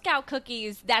Girl Scout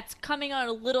cookies, that's coming on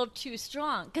a little too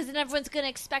strong, because then everyone's going to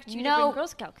expect you to bring Girl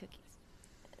Scout cookies.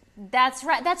 That's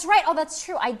right. Oh, that's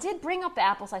true. I did bring up the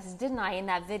apple slices, didn't I, in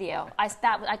that video? I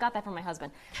got that from my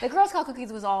husband. The Girl Scout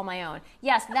cookies was all my own.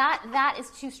 Yes, that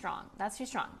is too strong. That's too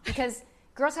strong, because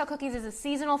Girl Scout cookies is a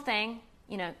seasonal thing.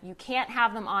 You know, you can't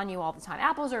have them on you all the time.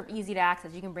 Apples are easy to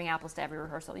access. You can bring apples to every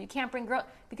rehearsal. You can't bring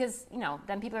because, you know,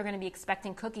 then people are going to be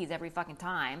expecting cookies every fucking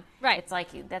time. Right. It's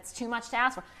like, that's too much to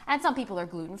ask for. And some people are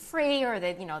gluten-free, or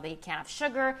they can't have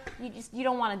sugar. You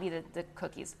don't want to be the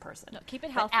cookies person. No, keep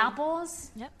it healthy. But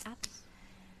apples. Yep, apples.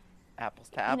 Apples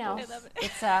to apples. You know, I love it.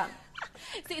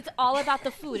 It's See, it's all about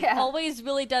the food. Yeah. It always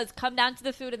really does come down to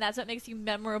the food, and that's what makes you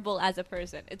memorable as a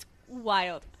person. It's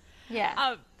wild.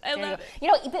 Yeah. I love it. You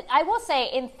know, but I will say,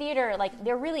 in theater, like,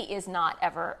 there really is not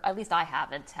ever, at least I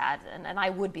haven't had, and I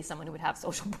would be someone who would have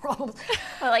social problems,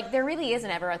 but, like, there really isn't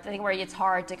ever a thing where it's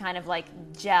hard to kind of, like,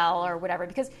 gel or whatever,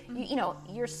 because, you know,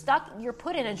 you're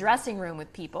put in a dressing room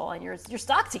with people, and you're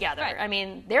stuck together. Right. I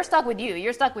mean, they're stuck with you,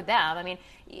 you're stuck with them. I mean,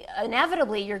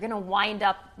 inevitably, you're going to wind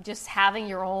up just having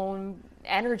your own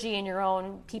energy and your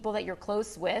own people that you're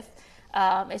close with.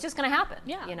 It's just going to happen.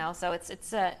 Yeah. You know, so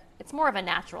it's more of a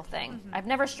natural thing. Mm-hmm. I've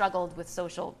never struggled with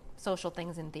social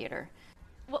things in theater.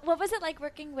 What was it like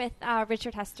working with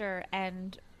Richard Hester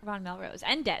and Ron Melrose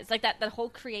and Des? Like that whole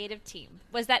creative team.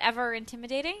 Was that ever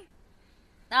intimidating?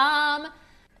 No.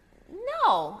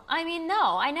 I mean,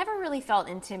 no. I never really felt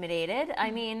intimidated.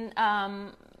 I mean,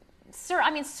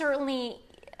 certainly.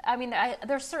 I mean,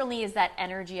 there certainly is that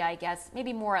energy, I guess,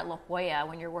 maybe more at La Jolla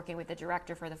when you're working with the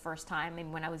director for the first time, maybe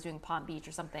when I was doing Palm Beach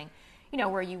or something, you know,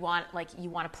 where you want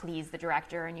to please the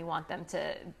director and you want them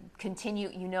to continue.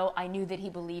 You know, I knew that he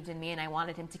believed in me and I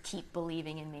wanted him to keep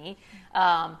believing in me.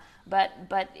 But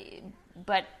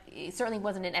it certainly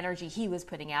wasn't an energy he was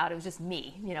putting out. It was just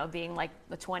me, you know, being like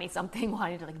a 20-something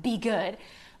wanting to like be good.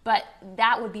 But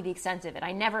that would be the extent of it.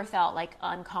 I never felt like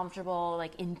uncomfortable,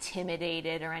 like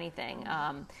intimidated or anything.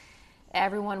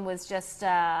 Everyone was just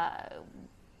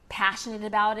passionate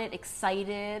about it,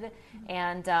 excited,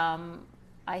 and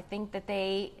I think that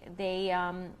they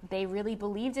really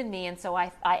believed in me, and so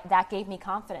I that gave me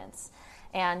confidence.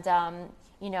 And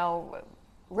you know,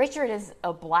 Richard is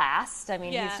a blast. I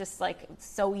mean, he's just like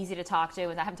so easy to talk to,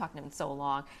 and I haven't talked to him in so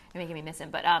long. You're making me miss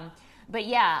him, But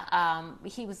yeah,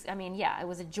 he was, I mean, yeah, it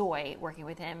was a joy working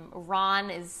with him. Ron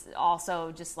is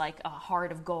also just like a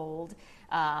heart of gold.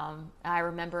 I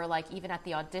remember, like, even at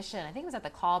the audition, I think it was at the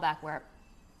callback where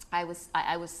I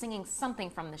was singing something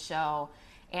from the show,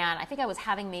 and I think I was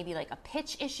having maybe like a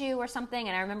pitch issue or something,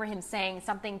 and I remember him saying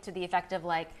something to the effect of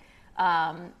like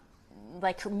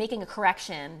making a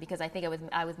correction because I think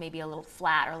I was maybe a little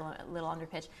flat or a little under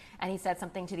pitch, and he said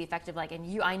something to the effect of like,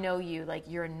 and I know you, like,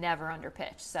 you're never under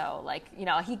pitch, so like, you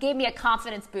know, he gave me a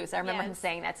confidence boost. I remember him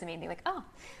saying that to me and being like, oh,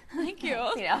 thank you.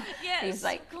 You know, yes, he's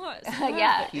like, of course.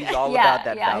 Yeah, he's all about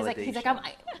that validation. He's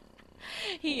like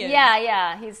he is.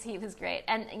 Yeah, he was great,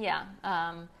 and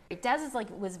Des is like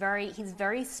he's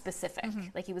very specific.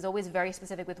 Like he was always very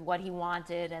specific with what he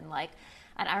wanted, and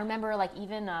I remember like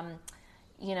even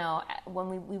you know,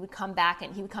 when we would come back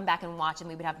and he would come back and watch, and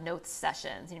we would have notes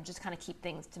sessions, you know, just kind of keep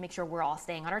things to make sure we're all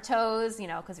staying on our toes, you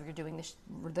know, because we were doing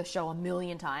the show a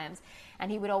million times.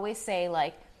 And he would always say,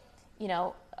 like, you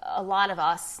know, a lot of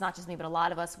us, not just me, but a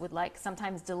lot of us would like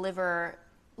sometimes deliver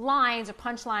lines or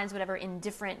punchlines, whatever, in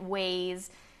different ways.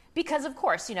 Because of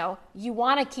course, you know, you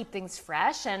want to keep things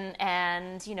fresh,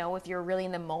 and you know, if you're really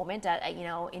in the moment, you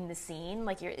know, in the scene,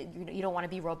 like you don't want to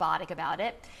be robotic about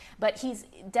it. But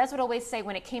Des would always say,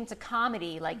 when it came to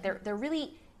comedy, like there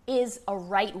really is a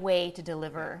right way to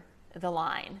deliver the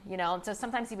line, you know. And so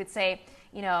sometimes he would say,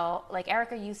 you know, like,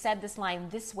 Erica, you said this line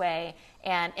this way,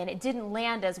 and it didn't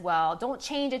land as well. Don't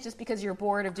change it just because you're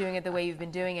bored of doing it the way you've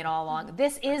been doing it all along.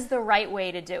 This is the right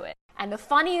way to do it. And the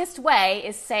funniest way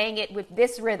is saying it with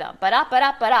this rhythm, ba-da,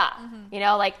 ba-da, ba-da. You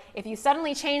know, like, if you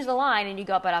suddenly change the line and you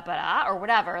go ba-da, ba-da, or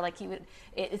whatever, like,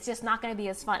 it's just not going to be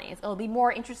as funny. It'll be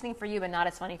more interesting for you, but not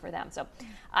as funny for them. So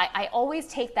I always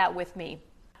take that with me.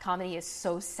 Comedy is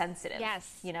so sensitive.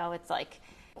 Yes. You know, it's like,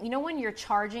 you know, when your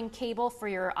charging cable for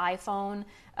your iPhone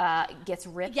gets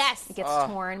ripped, yes, it gets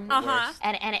torn,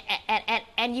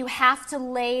 and you have to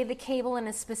lay the cable in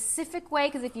a specific way,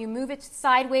 because if you move it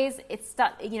sideways, it's,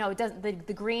 you know, it doesn't,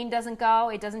 the green doesn't go,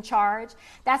 it doesn't charge.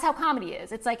 That's how comedy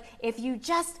is. It's like, if you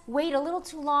just wait a little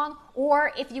too long,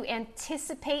 or if you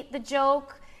anticipate the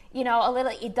joke, you know, a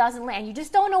little, it doesn't land. You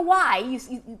just don't know why. You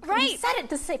said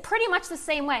it pretty much the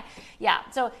same way. Yeah.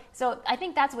 So I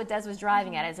think that's what Des was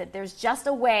driving at, is that there's just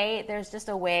a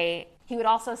way. He would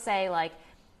also say, like,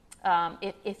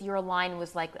 if your line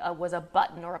was like was a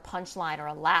button or a punchline or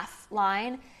a laugh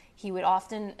line, he would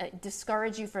often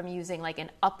discourage you from using like an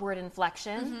upward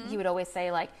inflection. He would always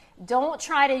say, like, don't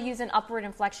try to use an upward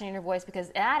inflection in your voice,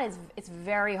 because it's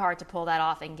very hard to pull that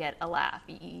off and get a laugh.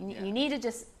 You need to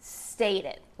just state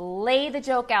it. Lay the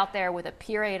joke out there with a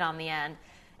period on the end,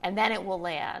 and then it will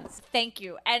land. Thank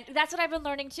you. And that's what I've been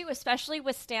learning too, especially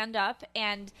with stand-up,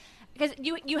 and because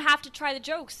you have to try the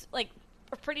jokes like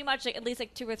pretty much like at least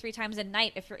like 2 or 3 times a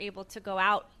night if you're able to go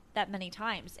out that many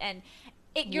times. And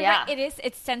you're right,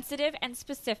 it's sensitive and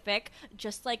specific,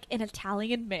 just like an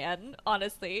Italian man,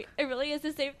 honestly. It really is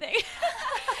the same thing.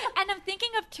 And I'm thinking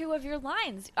of 2 of your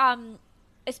lines.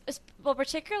 Well,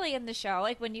 particularly in the show,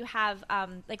 like when you have,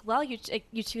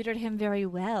 you tutored him very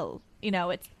well. You know,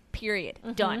 it's period,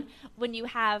 done. When you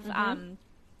have,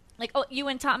 you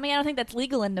and Tommy, I don't think that's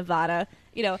legal in Nevada.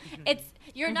 You know, it's,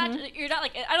 you're not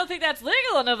like, I don't think that's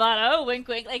legal in Nevada, wink,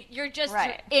 wink. Like, you're just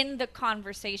you're in the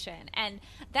conversation. And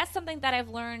that's something that I've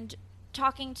learned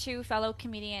talking to fellow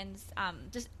comedians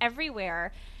just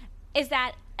everywhere, is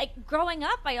that growing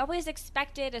up, I always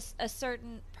expected a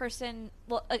certain person,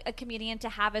 a comedian, to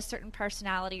have a certain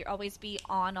personality or always be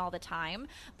on all the time.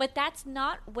 But that's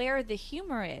not where the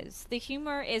humor is. The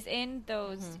humor is in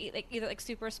those either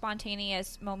super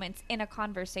spontaneous moments in a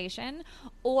conversation,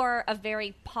 or a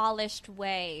very polished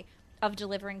way of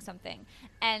delivering something.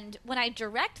 And when I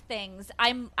direct things,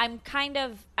 I'm kind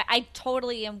of, I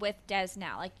totally am with Des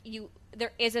now. Like,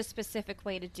 there is a specific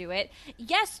way to do it.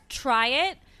 Yes, try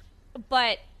it,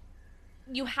 but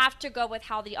you have to go with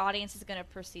how the audience is going to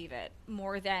perceive it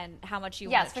more than how much you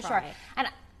want to try. Yes, for sure.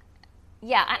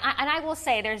 And I will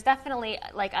say, there's definitely,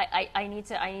 like, I need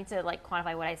to like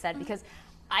quantify what I said, because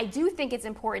I do think it's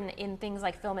important in things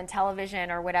like film and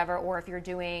television or whatever, or if you're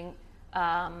doing,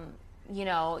 you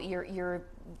know, you're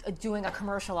doing a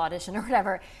commercial audition or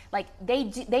whatever, like they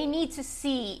need to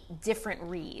see different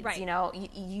reads. Right. You know,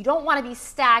 you don't want to be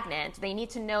stagnant. They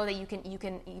need to know that you can,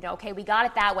 you know, okay, we got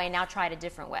it that way, now try it a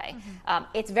different way.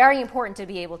 It's very important to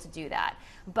be able to do that.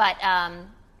 But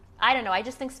I don't know. I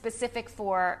just think specific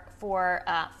for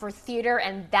theater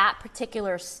and that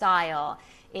particular style,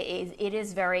 it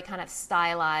is very kind of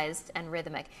stylized and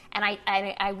rhythmic. And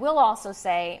I will also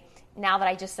say, now that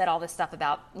I just said all this stuff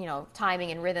about, you know,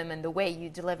 timing and rhythm and the way you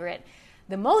deliver it,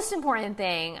 the most important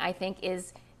thing, I think,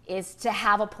 is to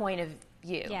have a point of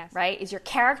view. Yes. Right? Is your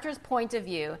character's point of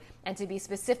view, and to be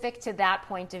specific to that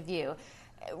point of view,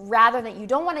 rather than, you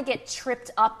don't want to get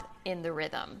tripped up in the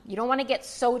rhythm. You don't want to get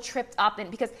so tripped up in,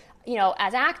 because, you know,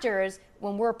 as actors,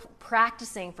 when we're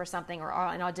practicing for something or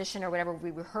an audition or whatever,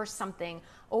 we rehearse something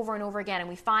over and over again, and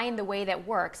we find the way that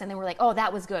works, and then we're like, oh,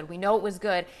 that was good. We know it was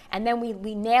good. And then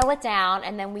we nail it down,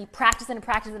 and then we practice and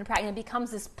practice and practice, and it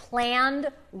becomes this planned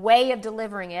way of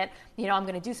delivering it. You know, I'm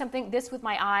going to do something this with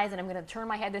my eyes, and I'm going to turn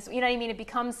my head this, you know what I mean? It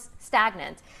becomes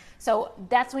stagnant. So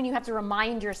that's when you have to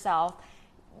remind yourself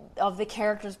of the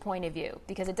character's point of view,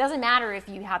 because it doesn't matter if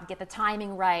you get the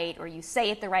timing right or you say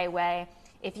it the right way.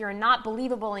 If you're not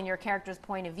believable in your character's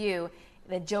point of view,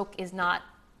 the joke is not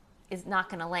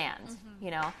going to land.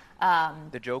 You know,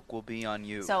 the joke will be on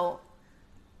you. So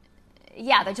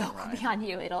yeah, the joke will be on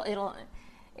you. It'll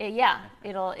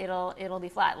be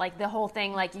flat. Like the whole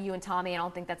thing, like you and Tommy, I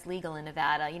don't think that's legal in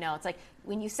Nevada. You know, it's like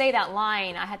when you say that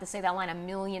line, I had to say that line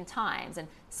 1,000,000 times. And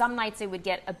some nights it would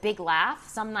get a big laugh.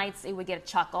 Some nights it would get a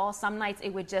chuckle. Some nights it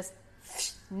would just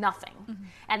nothing. Mm-hmm.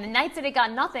 And the nights that it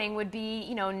got nothing would be,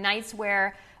 you know, nights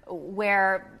where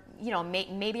you know,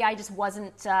 maybe I just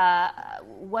wasn't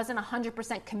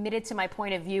 100% committed to my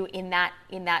point of view in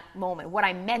that moment. What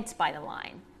I meant by the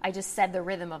line, I just said the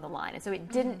rhythm of the line, and so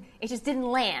it didn't. Mm-hmm. It just didn't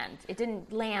land. It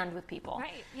didn't land with people.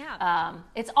 Right. Yeah.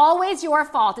 It's always your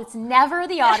fault. It's never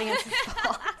the audience's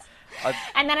fault.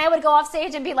 And then I would go off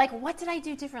stage and be like, "What did I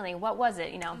do differently? What was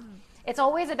it?" You know, It's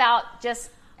always about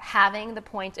just having the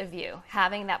point of view,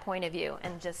 having that point of view,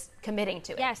 and just committing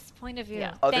to it. Yes, point of view.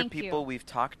 Yeah. Other people we've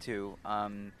talked to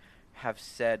have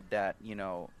said that, you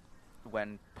know,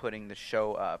 when putting the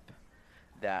show up,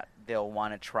 that they'll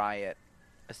want to try it.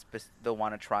 They'll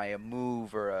want to try a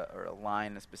move or a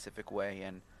line a specific way,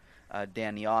 and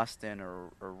Danny Austin or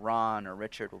Ron or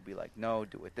Richard will be like, "No,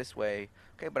 do it this way."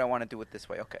 Okay, but I want to do it this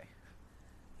way. Okay,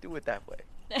 do it that way.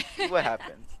 See what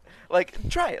happens. Like,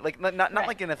 try it. Like, not Right.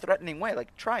 like in a threatening way.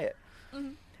 Like, try it,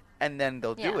 and then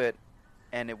they'll do Yeah. it,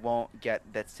 and it won't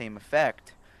get that same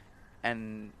effect,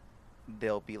 and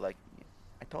they'll be like,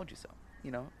 "I told you so."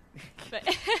 You know. But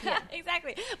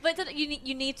exactly. But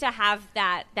you need to have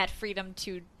that freedom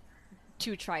to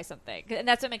try something, and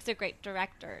that's what makes a great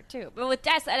director too. But with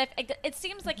Des, it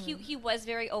seems like he was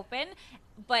very open,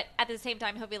 but at the same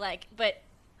time he'll be like, "But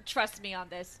trust me on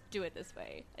this. Do it this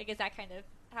way." Like, is that kind of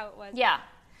how it was? Yeah.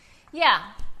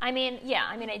 I mean,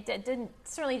 it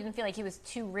certainly didn't feel like he was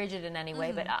too rigid in any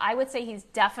way, but I would say he's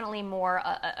definitely more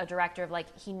a director of,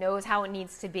 like, he knows how it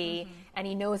needs to be, and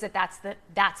he knows that that's the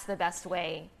best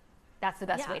way. That's the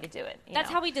best way to do it. That's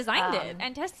how we designed it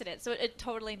and tested it, so it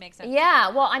totally makes sense. Yeah,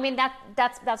 well, I mean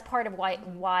that's part of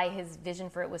why his vision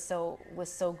for it was so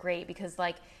great, because,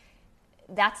 like,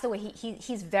 that's the way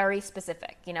he's very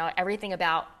specific. You know, everything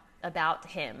about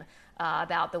him,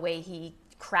 about the way he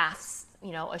crafts,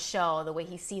 you know, a show, the way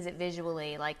he sees it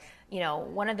visually. Like, you know,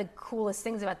 one of the coolest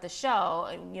things about the show,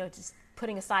 you know, just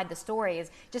putting aside the story,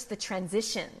 is just the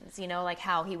transitions. You know, like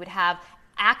how he would have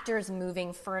actors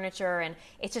moving furniture, and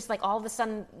it's just like all of a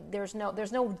sudden there's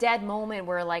no dead moment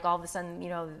where, like, all of a sudden, you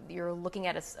know, you're looking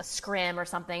at a scrim or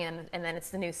something, and then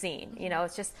it's the new scene. You know,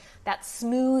 it's just that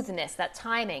smoothness, that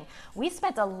timing. We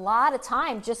spent a lot of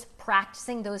time just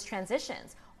practicing those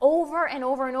transitions over and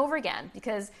over and over again,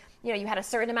 because, you know, you had a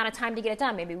certain amount of time to get it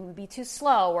done. Maybe we would be too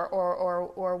slow,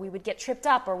 or we would get tripped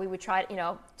up, or we would try, you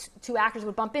know, two actors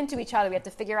would bump into each other. We had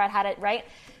to figure out how to, right?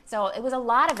 So it was a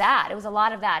lot of that.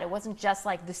 It wasn't just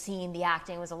like the scene, the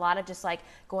acting. It was a lot of just like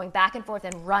going back and forth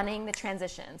and running the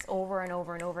transitions over and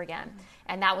over and over again.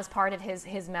 And that was part of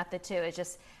his method too. It's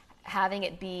just having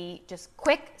it be just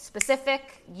quick,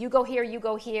 specific. You go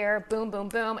here, boom, boom,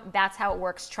 boom. That's how it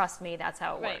works. Trust me, that's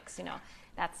how it works. You know,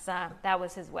 that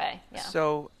was his way. Yeah.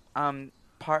 So,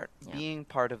 being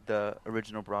part of the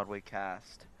original Broadway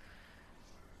cast,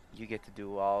 you get to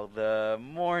do all the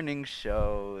morning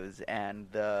shows and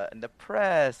the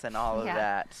press and all of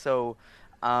that. So,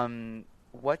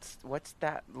 what's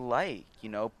that like? You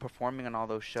know, performing on all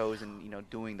those shows and, you know,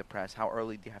 doing the press. How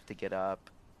early do you have to get up,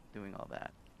 doing all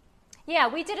that? Yeah,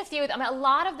 we did a few. I mean, a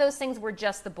lot of those things were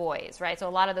just the boys, right? So a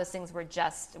lot of those things were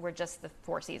just the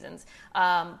Four Seasons.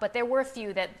 But there were a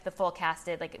few that the full cast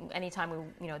did. Like anytime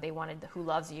they wanted the Who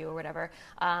Loves You or whatever.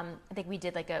 I think we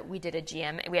did a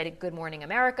GM. We had a Good Morning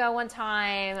America one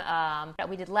time.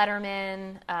 We did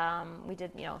Letterman. We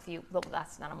did a few. Well,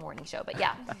 that's not a morning show, but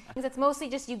yeah, because it's mostly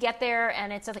just you get there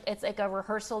and it's like a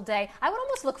rehearsal day. I would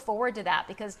almost look forward to that,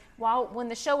 because when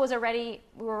the show was we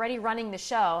were already running the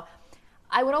show.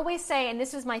 I would always say, and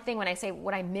this is my thing when I say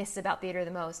what I miss about theater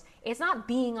the most, it's not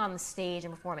being on the stage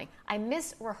and performing. I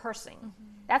miss rehearsing. Mm-hmm.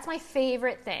 That's my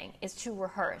favorite thing, is to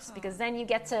rehearse, because then you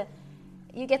get to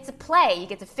play, you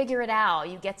get to figure it out,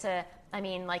 you get to, I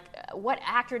mean, like, what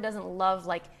actor doesn't love,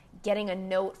 like, getting a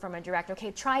note from a director,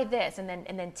 okay, try this, and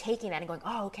then taking that and going,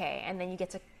 oh, okay, and then you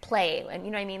get to play, and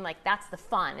you know what I mean? Like, that's the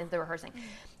fun, is the rehearsing. Mm-hmm.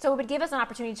 So it would give us an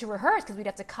opportunity to rehearse, because we'd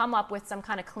have to come up with some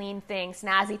kind of clean thing,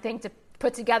 snazzy thing to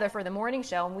put together for the morning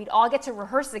show, and we'd all get to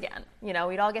rehearse again. You know,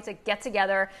 we'd all get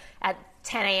together at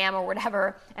 10 a.m. or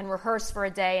whatever and rehearse for a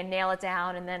day and nail it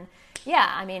down. And then,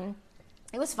 yeah, I mean,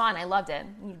 it was fun. I loved it.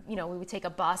 You know, we would take a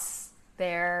bus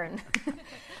there, and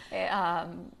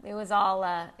it was all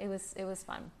it was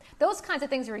fun. Those kinds of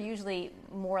things were usually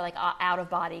more like out of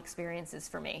body experiences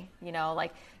for me. You know,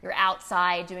 like you're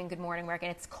outside doing Good Morning America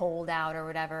and it's cold out or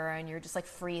whatever, and you're just like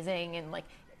freezing, and like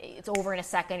it's over in a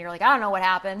second. You're like, I don't know what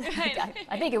happened.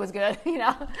 I think it was good, you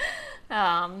know.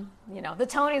 The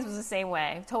Tonys was the same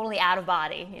way, totally out of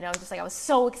body, just like I was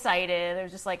so excited. It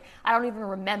was just like, I don't even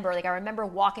remember. Like I remember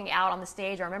walking out on the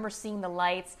stage. I remember seeing the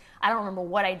lights. I don't remember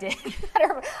what I did.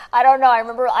 I don't know.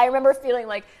 I remember feeling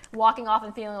like walking off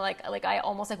and feeling like I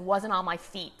almost like wasn't on my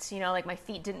feet, like my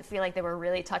feet didn't feel like they were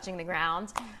really touching the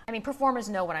ground. I mean, performers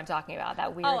know what I'm talking about,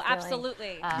 that weird feeling.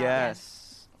 Absolutely.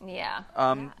 Yes. Yeah.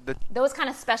 Those kind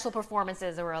of special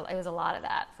performances, it was a lot of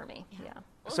that for me. Yeah.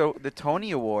 So the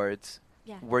Tony Awards,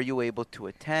 were you able to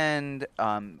attend,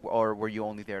 or were you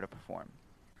only there to perform?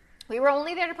 We were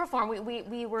only there to perform.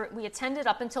 We attended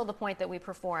up until the point that we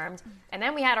performed, and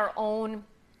then we had our own.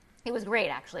 It was great,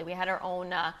 actually. We had our own.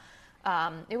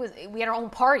 We had our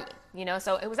own party,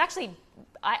 So it was actually,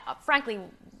 I frankly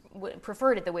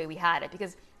preferred it the way we had it,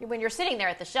 because when you're sitting there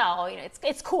at the show,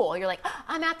 it's cool. You're like, oh,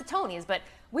 I'm at the Tonys, but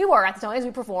we were at the Tonys.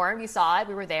 We performed. You saw it.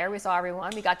 We were there. We saw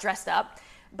everyone. We got dressed up.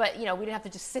 But, we didn't have to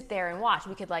just sit there and watch.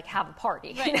 We could, have a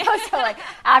party, right. So,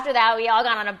 after that, we all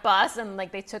got on a bus, and,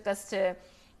 they took us to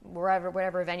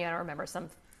whatever venue. I don't remember, some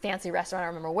fancy restaurant. I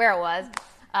don't remember where it was.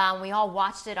 We all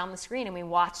watched it on the screen, and we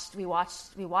watched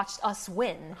us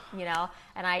win,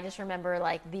 And I just remember,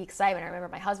 the excitement. I remember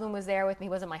my husband was there with me. He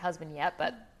wasn't my husband yet,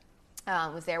 but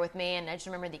was there with me. And I just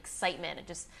remember the excitement and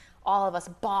just all of us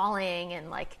bawling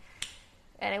and,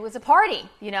 and it was a party,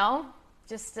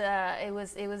 Just it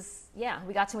was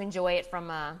we got to enjoy it from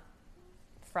our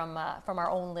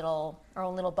own little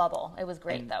bubble. It was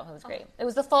great though. It was great. It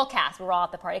was the full cast. We were all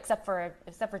at the party except for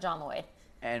John Lloyd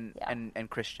and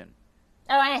Christian.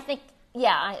 Oh, and I think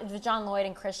it was John Lloyd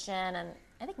and Christian, and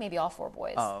I think maybe all four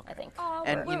boys. Oh, okay. I think. Oh,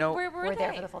 and we're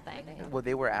there for the full thing. Well,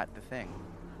 they were at the thing.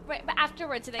 Right, but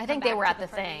afterwards, did they? I think they were at the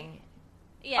thing.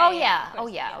 Yeah. Oh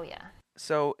yeah.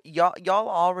 So y'all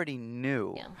already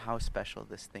knew how special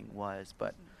this thing was,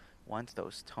 but once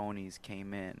those Tonys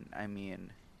came in, I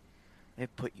mean,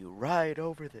 it put you right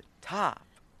over the top.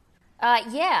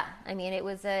 Yeah. I mean, it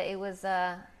was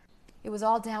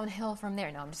all downhill from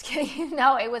there. No, I'm just kidding.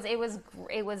 No, it was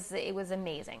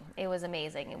amazing. It was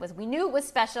amazing. We knew it was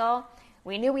special.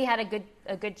 We knew we had a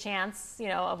good chance,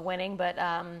 of winning. But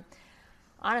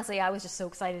honestly, I was just so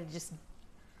excited to just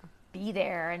be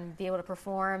there and be able to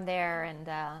perform there, and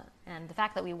the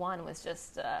fact that we won was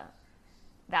just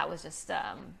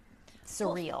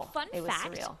surreal. Well, fun it was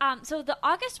fact, surreal. So the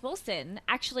August Wilson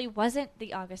actually wasn't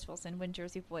the August Wilson when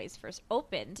Jersey Boys first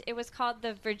opened. It was called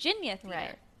the Virginia Theater.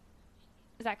 Right.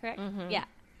 Is that correct? Mm-hmm. Yeah.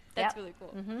 That's Yep. really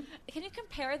cool. Mm-hmm. Can you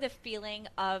compare the feeling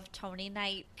of Tony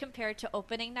night compared to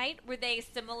opening night? Were they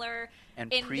similar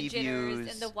And in the jitters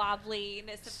previews. and the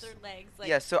wobbliness of their legs?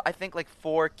 Yeah, so I think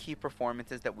 4 key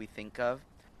performances that we think of.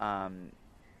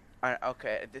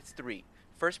 Okay, it's 3.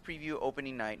 First preview,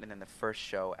 opening night, and then the first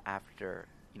show after,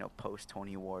 post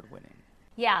Tony Award winning.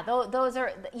 Yeah, those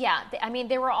are, I mean,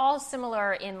 they were all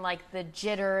similar in the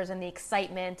jitters and the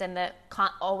excitement and the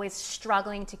always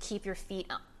struggling to keep your feet,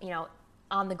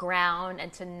 on the ground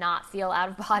and to not feel out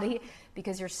of body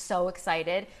because you're so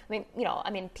excited. I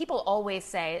mean, people always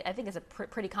say, I think it's a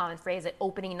pretty common phrase, that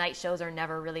opening night shows are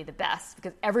never really the best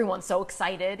because everyone's so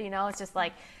excited, it's just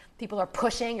people are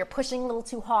pushing, you're pushing a little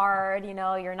too hard,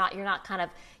 you're not in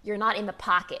the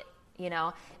pocket,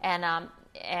 and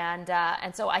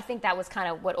so I think that was kind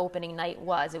of what opening night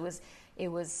was. It was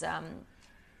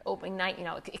opening night,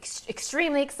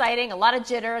 extremely exciting, a lot of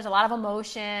jitters, a lot of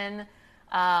emotion,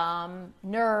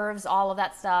 nerves, all of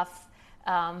that stuff.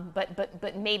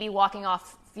 But maybe walking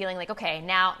off feeling like, okay,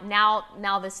 now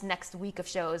this next week of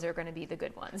shows are going to be the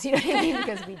good ones, you know what I mean?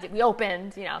 Because we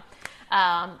opened,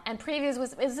 and previews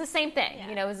was the same thing,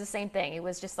 it was the same thing. It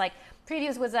was just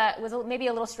previews was maybe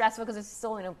a little stressful because it's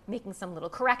still, making some little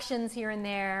corrections here and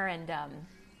there, and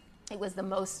it was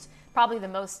probably the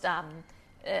most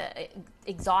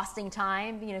exhausting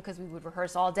time, because we would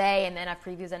rehearse all day and then have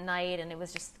previews at night, and it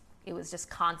was just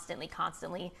constantly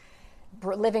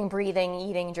living, breathing,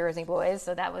 eating Jersey Boys.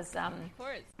 So that was Of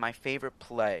course. My favorite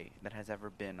play that has ever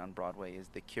been on Broadway is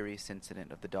The Curious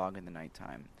Incident of the Dog in the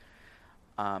Nighttime.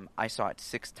 I saw it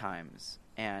 6 times,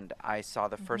 and I saw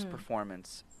the first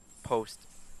performance post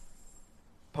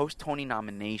Tony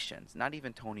nominations, not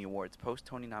even Tony Awards, post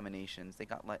Tony nominations. They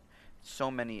got so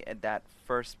many. That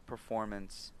first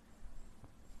performance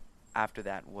after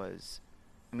that was,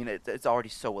 it's already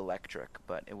so electric,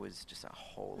 but it was just a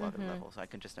whole other level. So I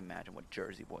can just imagine what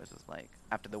Jersey Boys was like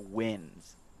after the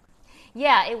wins.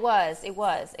 Yeah, it was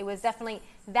definitely,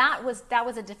 that was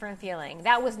a different feeling.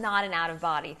 That was not an out of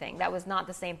body thing. That was not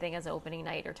the same thing as opening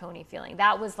night or Tony feeling.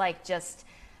 That was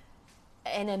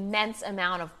an immense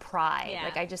amount of pride. Yeah.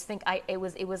 Like I just think it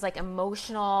was like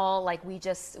emotional. Like we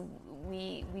just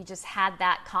had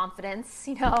that confidence.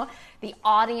 You know, the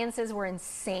audiences were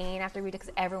insane after we did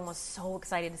because everyone was so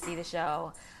excited to see the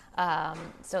show.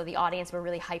 So the audience were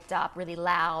really hyped up, really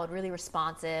loud, really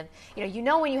responsive. You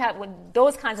know when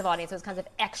those kinds of audiences, those kinds of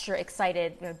extra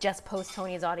excited, just post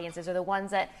Tony's audiences are the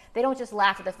ones that they don't just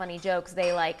laugh at the funny jokes.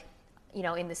 They like,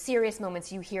 in the serious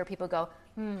moments, you hear people go,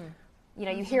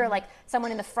 you hear like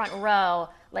someone in the front row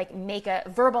like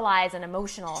verbalize an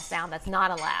emotional sound that's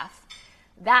not a laugh.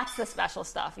 That's the special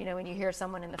stuff. When you hear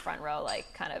someone in the front row, like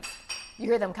you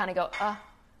hear them kind of go,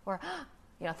 or,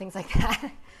 things like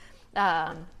that.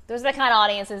 Those are the kind of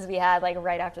audiences we had like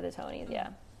right after the Tonys. Yeah,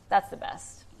 that's the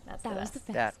best.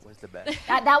 That was the best.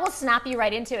 That will snap you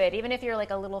right into it, even if you're like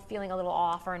feeling a little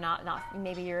off or not.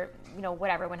 Maybe you're,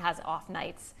 whatever. Everyone has off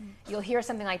nights. You'll hear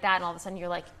something like that, and all of a sudden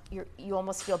you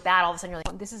almost feel bad. All of a sudden you're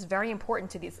like, this is very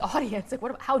important to this audience.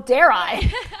 Like, how dare I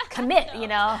commit?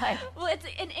 Well, it's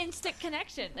an instant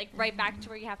connection, like right back to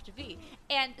where you have to be.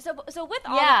 And so with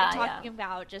all of talking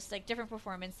about just like different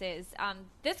performances,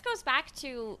 this goes back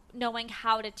to knowing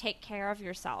how to take care of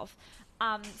yourself.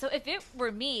 So if it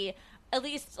were me, at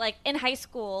least like in high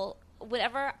school,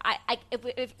 whenever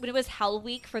when it was Hell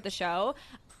Week for the show,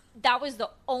 that was the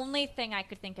only thing I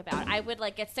could think about. I would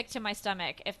like get sick to my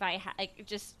stomach if I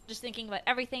just thinking about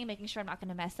everything, making sure I'm not going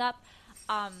to mess up.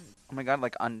 Oh my God,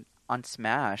 like on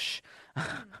Smash,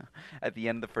 at the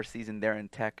end of the first season, they're in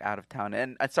tech out of town.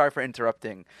 And sorry for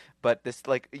interrupting, but this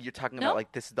like you're talking about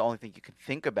like this is the only thing you can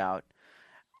think about.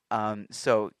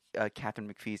 So Catherine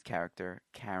McPhee's character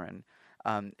Karen,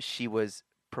 she was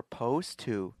proposed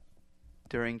to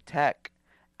during tech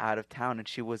out of town, and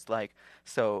she was like,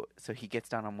 so he gets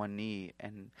down on one knee,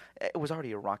 and it was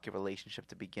already a rocky relationship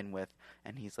to begin with,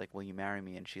 and he's like, will you marry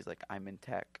me? And she's like, I'm in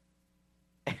tech.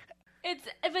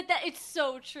 It's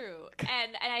so true,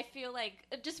 and I feel like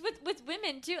just with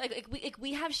women too, like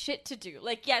we have shit to do.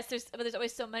 Like yes, there's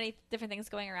always so many different things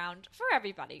going around for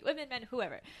everybody, women, men,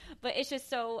 whoever. But it's just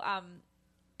so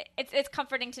it's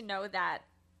comforting to know that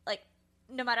like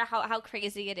no matter how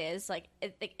crazy it is, like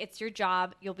it's your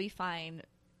job, you'll be fine,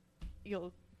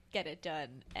 you'll get it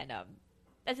done, and I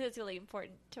think it's really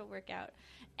important to work out.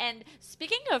 And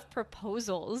speaking of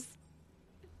proposals,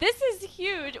 this is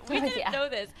huge. We didn't know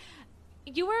this.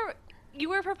 You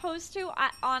were proposed to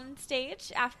on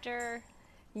stage after.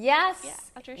 Yes. Yeah,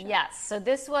 after a show. Yes. So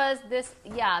this was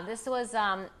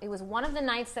it was one of the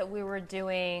nights that we were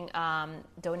doing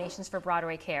donations for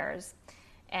Broadway Cares,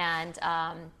 and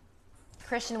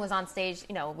Christian was on stage.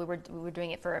 We were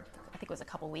doing it for I think it was a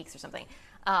couple weeks or something.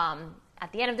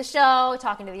 At the end of the show,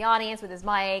 talking to the audience with his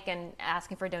mic and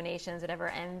asking for donations, whatever.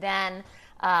 And then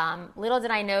little did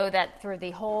I know that through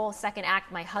the whole second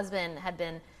act, my husband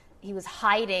he was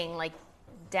hiding like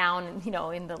down,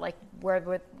 in the like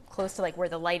where close to like where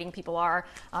the lighting people are,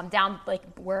 down like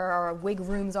where our wig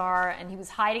rooms are, and he was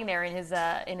hiding there in his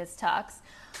tux,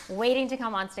 waiting to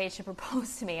come on stage to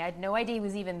propose to me. I had no idea he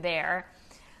was even there.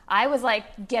 I was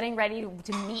like getting ready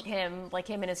to meet him, like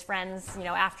him and his friends,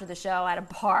 after the show at a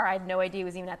bar. I had no idea he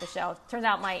was even at the show. Turns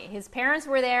out his parents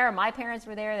were there, my parents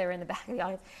were there. They were in the back of the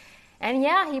audience, and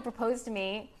yeah, he proposed to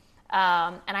me.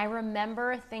 And I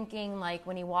remember thinking, like,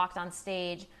 when he walked on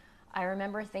stage, I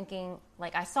remember thinking,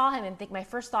 like, I saw him and my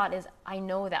first thought is, I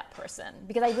know that person.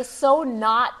 Because I was so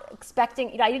not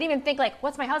expecting, I didn't even think, like,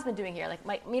 what's my husband doing here? Like,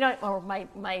 or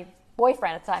my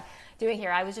boyfriend at the time doing here.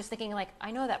 I was just thinking, like,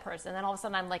 I know that person. And then all of a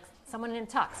sudden I'm like, someone in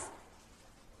tux.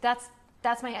 That's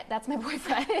my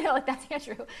boyfriend. Like, that's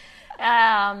Andrew.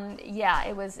 Yeah,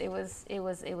 it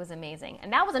was amazing.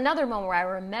 And that was another moment where I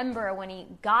remember when he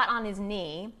got on his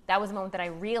knee, that was the moment that I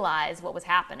realized what was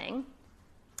happening.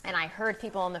 And I heard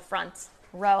people in the front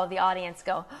row of the audience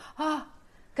go, oh,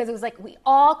 because it was like we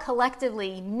all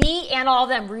collectively, me and all of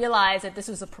them, realized that this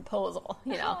was a proposal,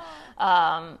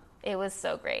 It was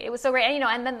so great. It was so great. And,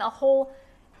 and then the whole,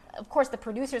 of course, the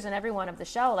producers and everyone of the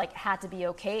show, like, had to be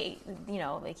okay,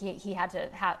 like he had to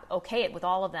okay it with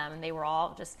all of them. And they were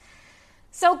all just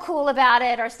so cool about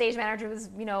it. Our stage manager was,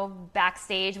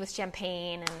 backstage with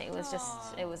champagne, and it was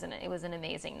just, it was an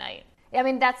amazing night. I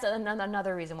mean, that's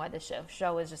another reason why this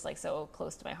show is just like so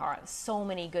close to my heart. So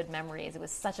many good memories. It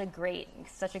was such a great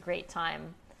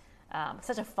time,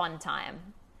 such a fun time,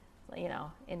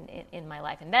 in my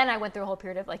life. And then I went through a whole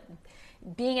period of like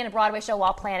being in a Broadway show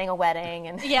while planning a wedding.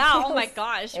 And yeah, oh my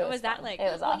gosh, what was that like?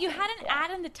 It was awesome. Well, you had an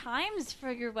ad in the Times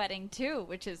for your wedding too,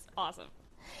 which is awesome.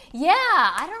 Yeah,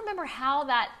 I don't remember how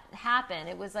that happened.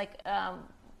 It was like I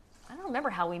don't remember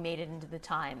how we made it into the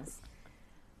Times.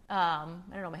 I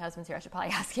don't know. My husband's here. I should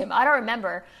probably ask him. I don't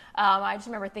remember. I just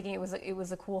remember thinking it was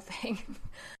a cool thing.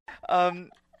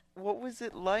 What was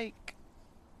it like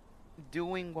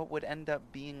doing what would end up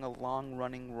being a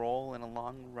long-running role in a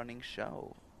long-running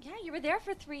show? Yeah, you were there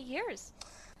for 3 years.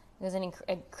 It was an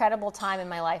incredible time in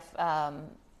my life. I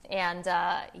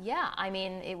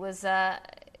mean, it was, I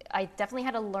definitely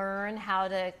had to learn you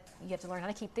have to learn how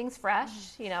to keep things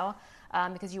fresh,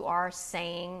 because you are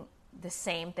saying the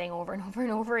same thing over and over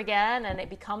and over again, and it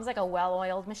becomes like a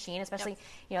well-oiled machine, especially,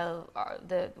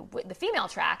 the female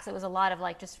tracks. It was a lot of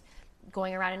like just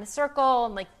going around in a circle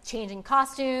and like changing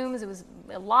costumes. It was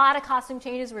a lot of costume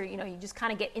changes where, you just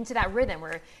kind of get into that rhythm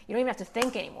where you don't even have to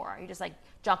think anymore. You just like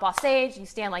jump off stage, you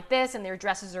stand like this, and their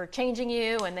dresses are changing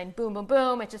you, and then boom, boom,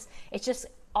 boom. It just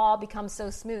all becomes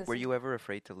so smooth. Were you ever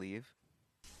afraid to leave?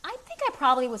 I think I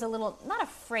probably was a little, not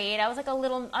afraid. I was a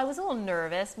little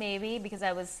nervous maybe because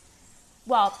I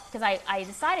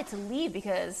decided to leave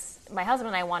because my husband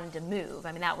and I wanted to move.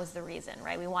 I mean, that was the reason,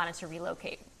 right? We wanted to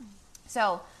relocate.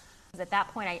 So at that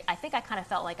point, I think I kind of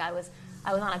felt like I was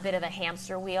on a bit of a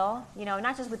hamster wheel,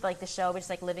 not just with like the show, but just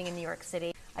like living in New York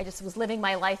City. I just was living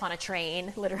my life on a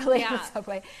train, literally, on the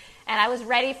subway. And I was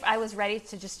ready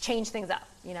to just change things up,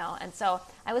 And so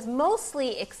I was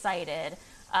mostly excited.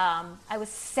 I was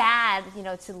sad,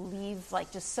 to leave,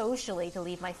 like just socially, to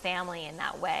leave my family in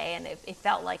that way. And it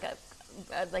felt like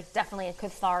definitely a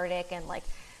cathartic and like,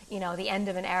 the end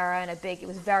of an era and it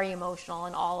was very emotional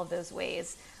in all of those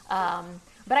ways.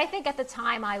 But I think at the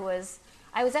time I was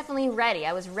definitely ready.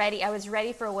 I was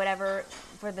ready for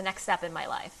the next step in my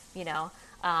life,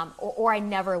 or I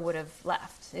never would have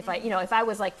left. If I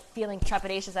was like feeling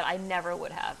trepidatious, that I never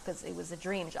would have, because it was a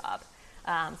dream job.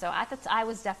 So I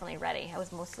was definitely ready. I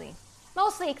was mostly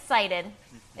excited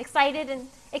and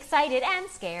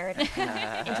scared.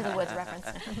 Into the Woods reference.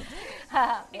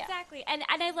 Yeah. Exactly. And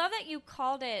I love that you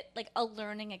called it like a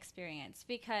learning experience,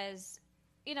 because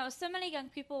so many young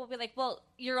people will be like, well,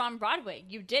 you're on Broadway.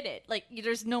 You did it. Like,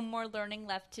 there's no more learning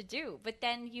left to do. But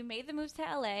then you made the moves to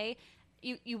LA.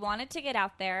 You wanted to get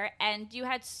out there, and you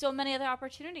had so many other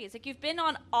opportunities. Like, you've been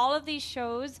on all of these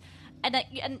shows, and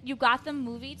you got the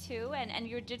movie, too, and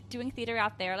you're doing theater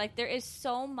out there. Like, there is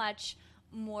so much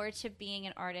more to being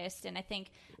an artist, and I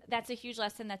think that's a huge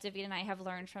lesson that David and I have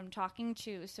learned from talking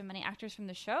to so many actors from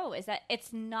the show, is that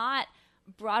it's not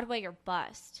Broadway or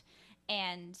bust.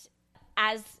 And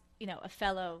as a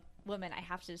fellow woman, I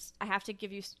have to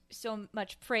give you so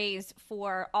much praise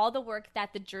for all the work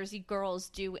that the Jersey girls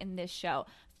do in this show.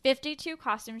 52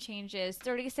 costume changes,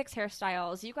 36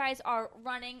 hairstyles. You guys are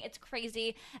running. It's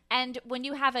crazy. And when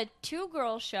you have a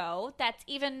 2-girl show, that's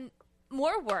even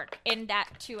more work in that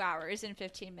 2 hours and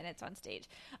 15 minutes on stage.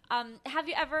 Have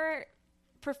you ever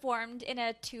performed in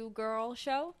a 2-girl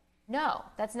show? No,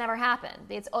 that's never happened.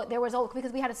 Because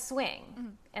we had a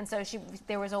swing, and so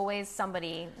there was always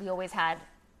somebody.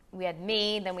 We had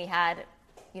me, then we had,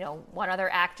 one other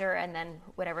actor, and then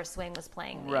whatever swing was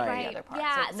playing the other part.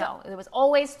 Yeah, so there was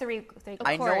always three.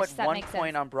 I know at one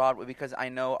point on Broadway, because I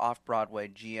know off Broadway,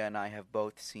 Gia and I have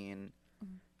both seen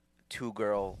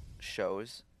 2-girl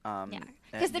shows.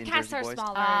 Because the casts are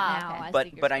smaller now.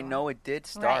 Okay. But I know it did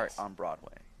start on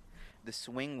Broadway. The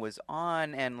swing was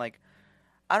on, and like,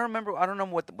 I don't know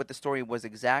what the story was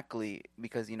exactly,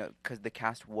 because the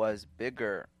cast was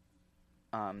bigger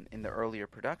in the earlier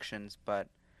productions, but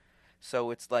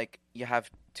so it's like you have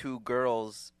 2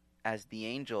 girls as the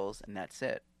angels, and that's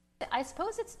it. I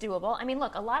suppose it's doable. I mean,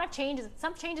 look,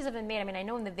 some changes have been made. I mean, I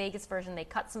know in the Vegas version they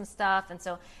cut some stuff, and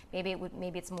so maybe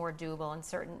it's more doable in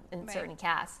certain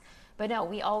casts. But no,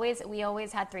 we always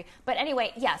had 3. But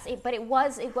anyway, yes, it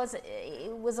was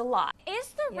a lot.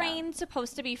 Is Lorraine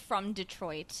supposed to be from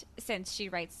Detroit, since she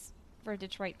writes for a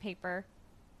Detroit paper?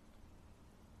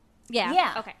 Yeah.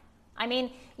 Yeah. Okay. I mean,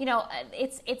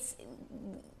 it's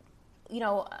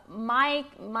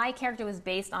my character was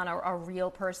based on a real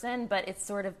person, but it's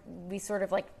we sort of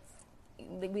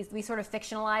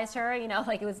fictionalized her,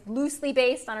 like it was loosely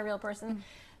based on a real person. Mm-hmm.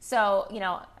 So,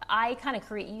 I kind of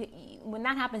when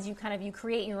that happens, you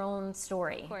create your own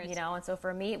story, and so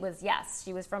for me it was, yes,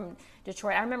 she was from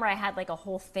Detroit. I remember I had like a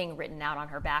whole thing written out on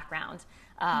her background.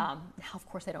 Now, of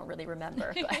course, I don't really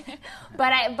remember,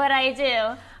 but I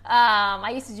do.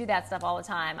 I used to do that stuff all the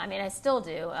time. I mean, I still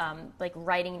do, like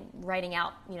writing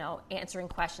out, answering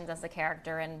questions as the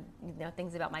character, and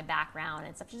things about my background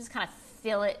and stuff, to just kind of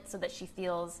fill it so that she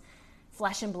feels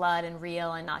flesh and blood and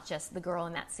real, and not just the girl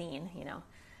in that scene,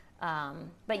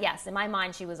 But yes, in my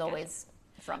mind, she was always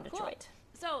from Detroit.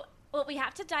 Cool. So Well, we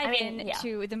have to dive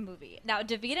into the movie. Now,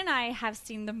 David and I have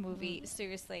seen the movie,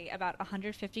 seriously, about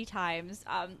 150 times.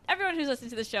 Everyone who's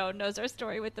listened to the show knows our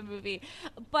story with the movie.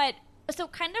 But, so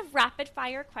kind of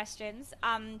rapid-fire questions.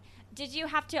 Did you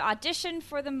have to audition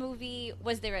for the movie?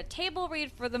 Was there a table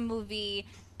read for the movie?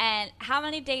 And how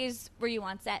many days were you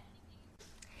on set?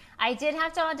 I did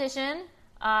have to audition.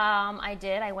 I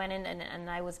did. I went in and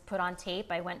I was put on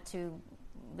tape. I went to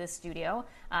the studio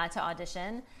to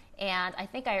audition. And I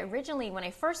think I originally, when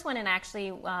I first went in,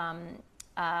 actually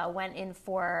went in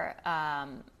for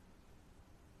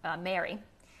Mary.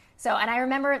 So, and I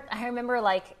remember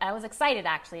like, I was excited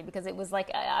actually, because it was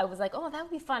like, I was like, oh, that would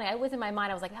be fun. I was in my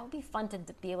mind, I was like, that would be fun to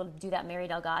be able to do that Mary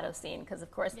Delgado scene. Because of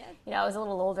course, I was a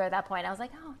little older at that point. I was like,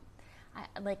 oh,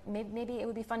 maybe it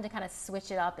would be fun to kind of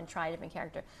switch it up and try a different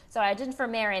character. So I auditioned for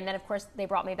Mary, and then of course they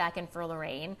brought me back in for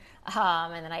Lorraine,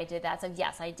 and then I did that. So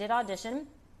yes, I did audition,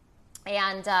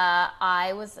 and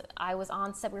I was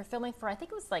on set. We were filming for, I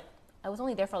think it was like, I was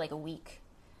only there for like a week.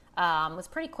 It was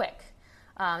pretty quick,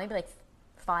 maybe like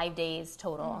 5 days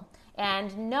total.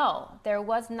 And no, there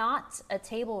was not a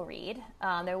table read.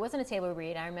 There wasn't a table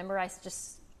read. I remember I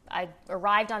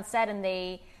arrived on set, and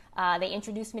they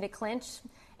introduced me to Clint.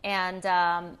 And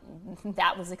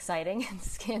that was exciting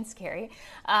and scary.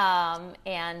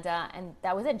 And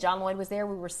that was it. John Lloyd was there.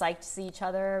 We were psyched to see each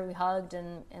other. We hugged,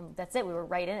 and that's it. We were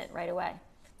right in it right away.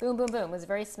 Boom, boom, boom. It was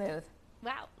very smooth.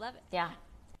 Wow, love it. Yeah.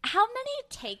 How many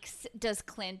takes does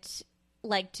Clint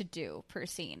like to do per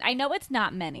scene? I know it's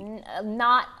not many.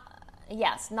 Not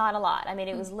a lot. I mean,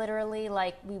 it was literally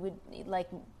like we would like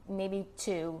maybe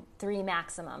 2, 3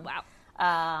 maximum. Wow.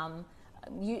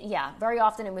 Very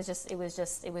often it was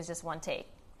just one take.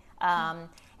 And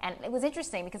it was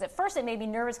interesting because at first it made me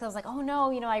nervous because I was like, oh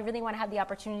no, I really want to have the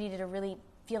opportunity to really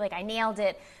feel like I nailed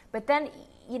it. But then,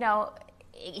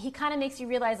 he kind of makes you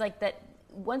realize like that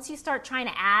once you start trying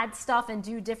to add stuff and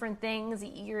do different things,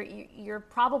 you're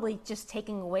probably just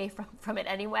taking away from it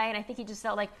anyway. And I think he just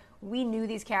felt like we knew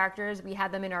these characters, we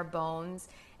had them in our bones,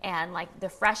 and like the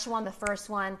fresh one, the first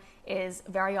one is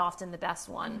very often the best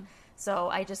one. So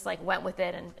I just like went with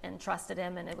it and trusted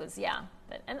him, and it was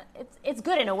and it's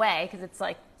good in a way because it's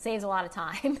like saves a lot of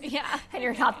time. Yeah, and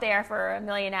you're not there for a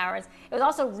million hours. It was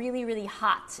also really, really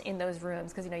hot in those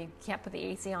rooms because you can't put the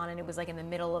AC on, and it was like in the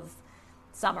middle of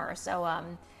summer. So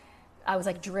I was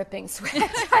like dripping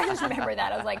sweat. I just remember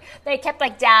that. I was like, they kept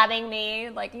like dabbing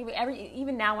me. Like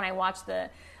even now when I watch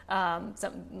the my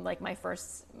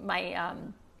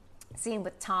scene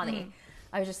with Tawny.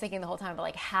 I was just thinking the whole time about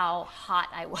like how hot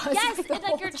I was. Yes, and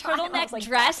like your turtleneck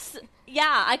dress.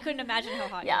 Yeah, I couldn't imagine how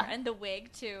hot you were. And the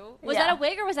wig too. Was that a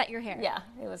wig or was that your hair? Yeah,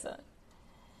 it was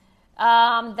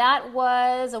that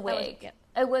was a wig.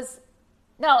 It was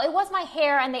my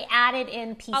hair, and they added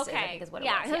in pieces. Okay. I think is what it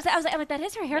was. I was like, that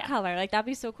is her hair color. Like that'd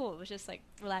be so cool. It was just like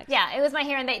relaxed. Yeah, it was my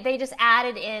hair, and they just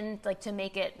added in like to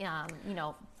make it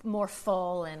more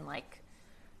full and like.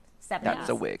 That's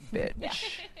a wig, bitch. Yeah.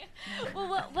 Well,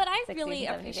 what I really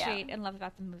appreciate and love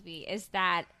about the movie is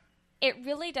that it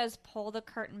really does pull the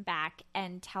curtain back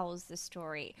and tells the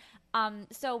story.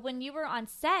 So when you were on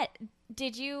set,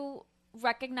 did you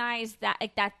recognize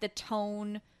that the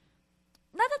tone,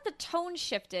 not that the tone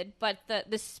shifted, but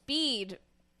the speed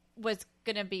was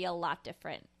going to be a lot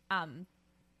different?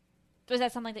 Was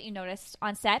that something that you noticed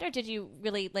on set, or did you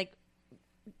really like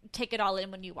take it all in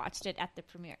when you watched it at the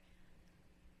premiere?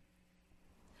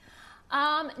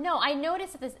 No, I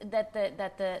noticed that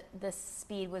the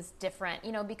speed was different,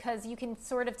 because you can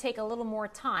sort of take a little more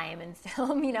time in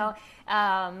film,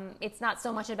 it's not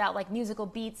so much about like musical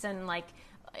beats and like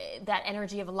that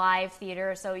energy of live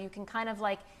theater. So you can kind of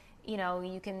like, you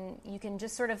can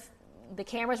just sort of, the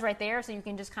camera's right there. So you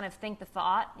can just kind of think the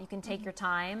thought, you can take your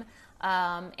time.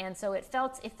 And so it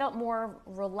felt more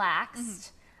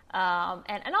relaxed.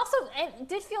 And also it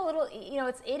did feel a little,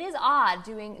 it is odd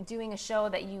doing a show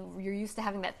that you're used to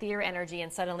having that theater energy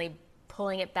and suddenly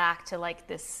pulling it back to like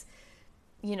this,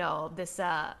 this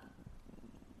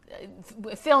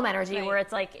film energy, right, where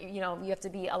it's like, you have to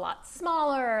be a lot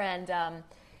smaller and you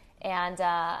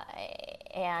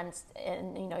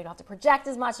don't have to project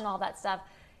as much and all that stuff.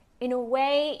 In a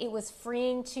way, it was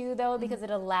freeing too, though, because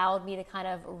it allowed me to kind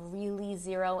of really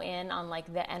zero in on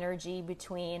like the energy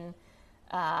between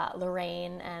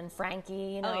Lorraine and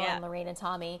Frankie, and Lorraine and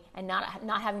Tommy, and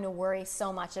not having to worry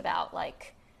so much about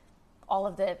like all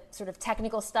of the sort of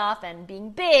technical stuff and being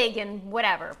big and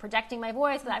whatever, projecting my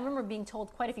voice. But I remember being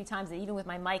told quite a few times that even with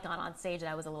my mic on stage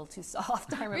that I was a little too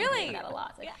soft. I remember hearing that a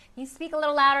lot. Like, you speak a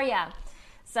little louder, yeah.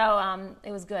 So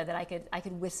it was good that I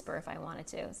could whisper if I wanted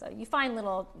to. So you find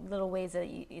little ways that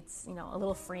it's a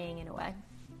little freeing in a way.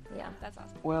 Yeah. That's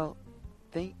awesome. Well,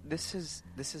 this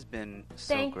has been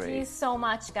so Thank great. you so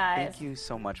much, guys. Thank you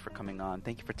so much for coming on.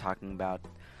 Thank you for talking about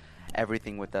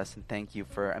everything with us, and thank you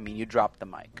for. I mean, you dropped the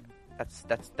mic.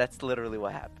 That's literally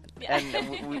what happened. Yeah.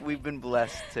 And we've been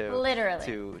blessed to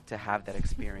Literally. to have that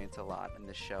experience a lot in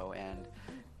the show, and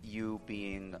you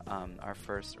being our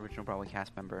first original Broadway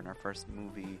cast member in our first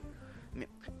movie. I mean,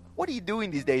 what are you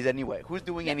doing these days anyway? Who's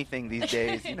doing anything these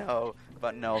days?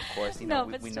 But no, of course, No,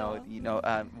 we but know,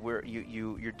 still.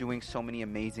 you're doing so many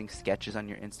amazing sketches on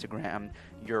your Instagram.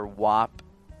 Your WAP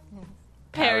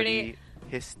Parody.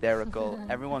 hysterical.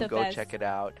 Everyone The go best. check it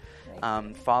out.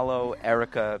 Follow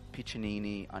Erica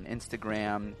Piccinini on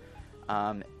Instagram.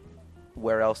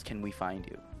 Where else can we find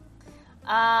you?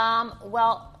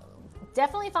 Well,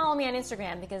 definitely follow me on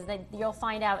Instagram because then you'll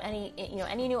find out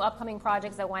any new upcoming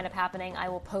projects that wind up happening. I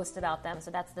will post about them.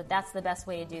 So that's the best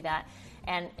way to do that.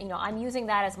 And I'm using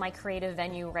that as my creative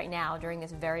venue right now during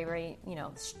this very, very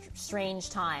strange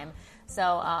time. So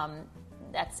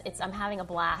I'm having a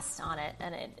blast on it,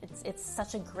 and it's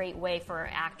such a great way for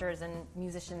actors and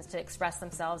musicians to express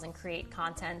themselves and create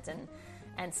content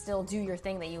and still do your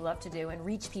thing that you love to do and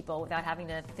reach people without having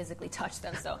to physically touch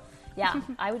them. So yeah,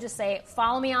 I would just say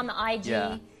follow me on the IG,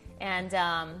 Yeah. and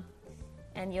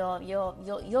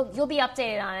you'll be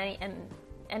updated on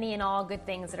any and all good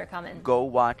things that are coming. Go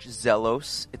watch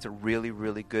Zelos. It's a really,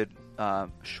 really good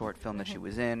short film that she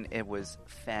was in. It was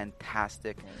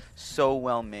fantastic. So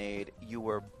well made. You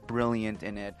were brilliant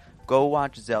in it. Go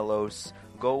watch Zelos.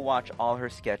 Go watch all her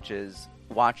sketches.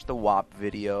 Watch the WAP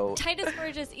video. Titus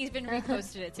Burgess even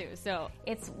reposted it too. So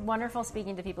It's wonderful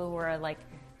speaking to people who are like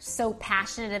so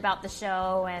passionate about the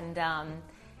show, and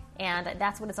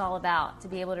that's what it's all about, to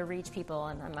be able to reach people.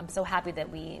 And I'm so happy that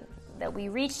we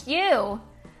reached you.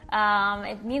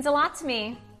 It means a lot to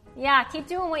me. Yeah, keep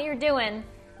doing what you're doing.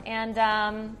 And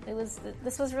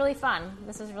this was really fun.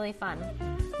 This was really fun.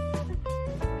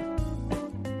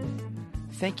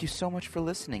 Thank you so much for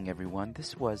listening, everyone.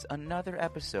 This was another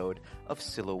episode of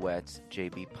Silhouette's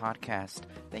JB Podcast.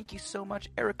 Thank you so much,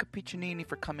 Erica Piccinini,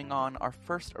 for coming on, our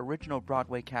first original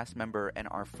Broadway cast member and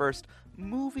our first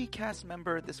movie cast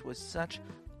member. This was such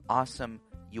awesome.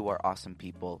 You are awesome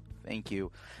people. Thank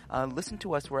you. Listen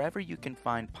to us wherever you can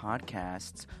find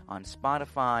podcasts, on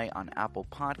Spotify, on Apple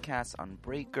Podcasts, on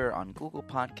Breaker, on Google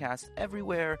Podcasts,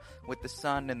 everywhere with the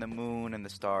sun and the moon and the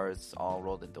stars all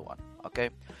rolled into one. Okay?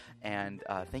 And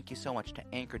thank you so much to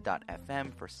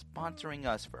Anchor.fm for sponsoring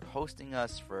us, for hosting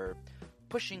us, for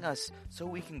pushing us so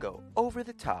we can go over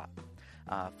the top.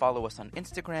 Follow us on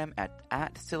Instagram at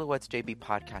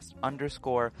SilhouettesJBPodcast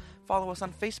 _. Follow us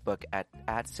on Facebook at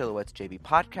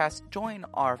SilhouettesJBPodcast. Join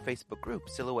our Facebook group,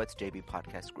 Silhouettes JB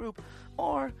Podcast Group.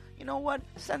 Or, you know what?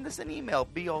 Send us an email.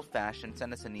 Be old-fashioned.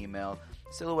 Send us an email,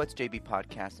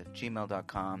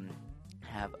 SilhouettesJBPodcast@gmail.com.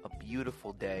 Have a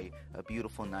beautiful day, a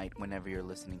beautiful night whenever you're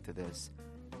listening to this.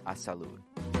 A salud.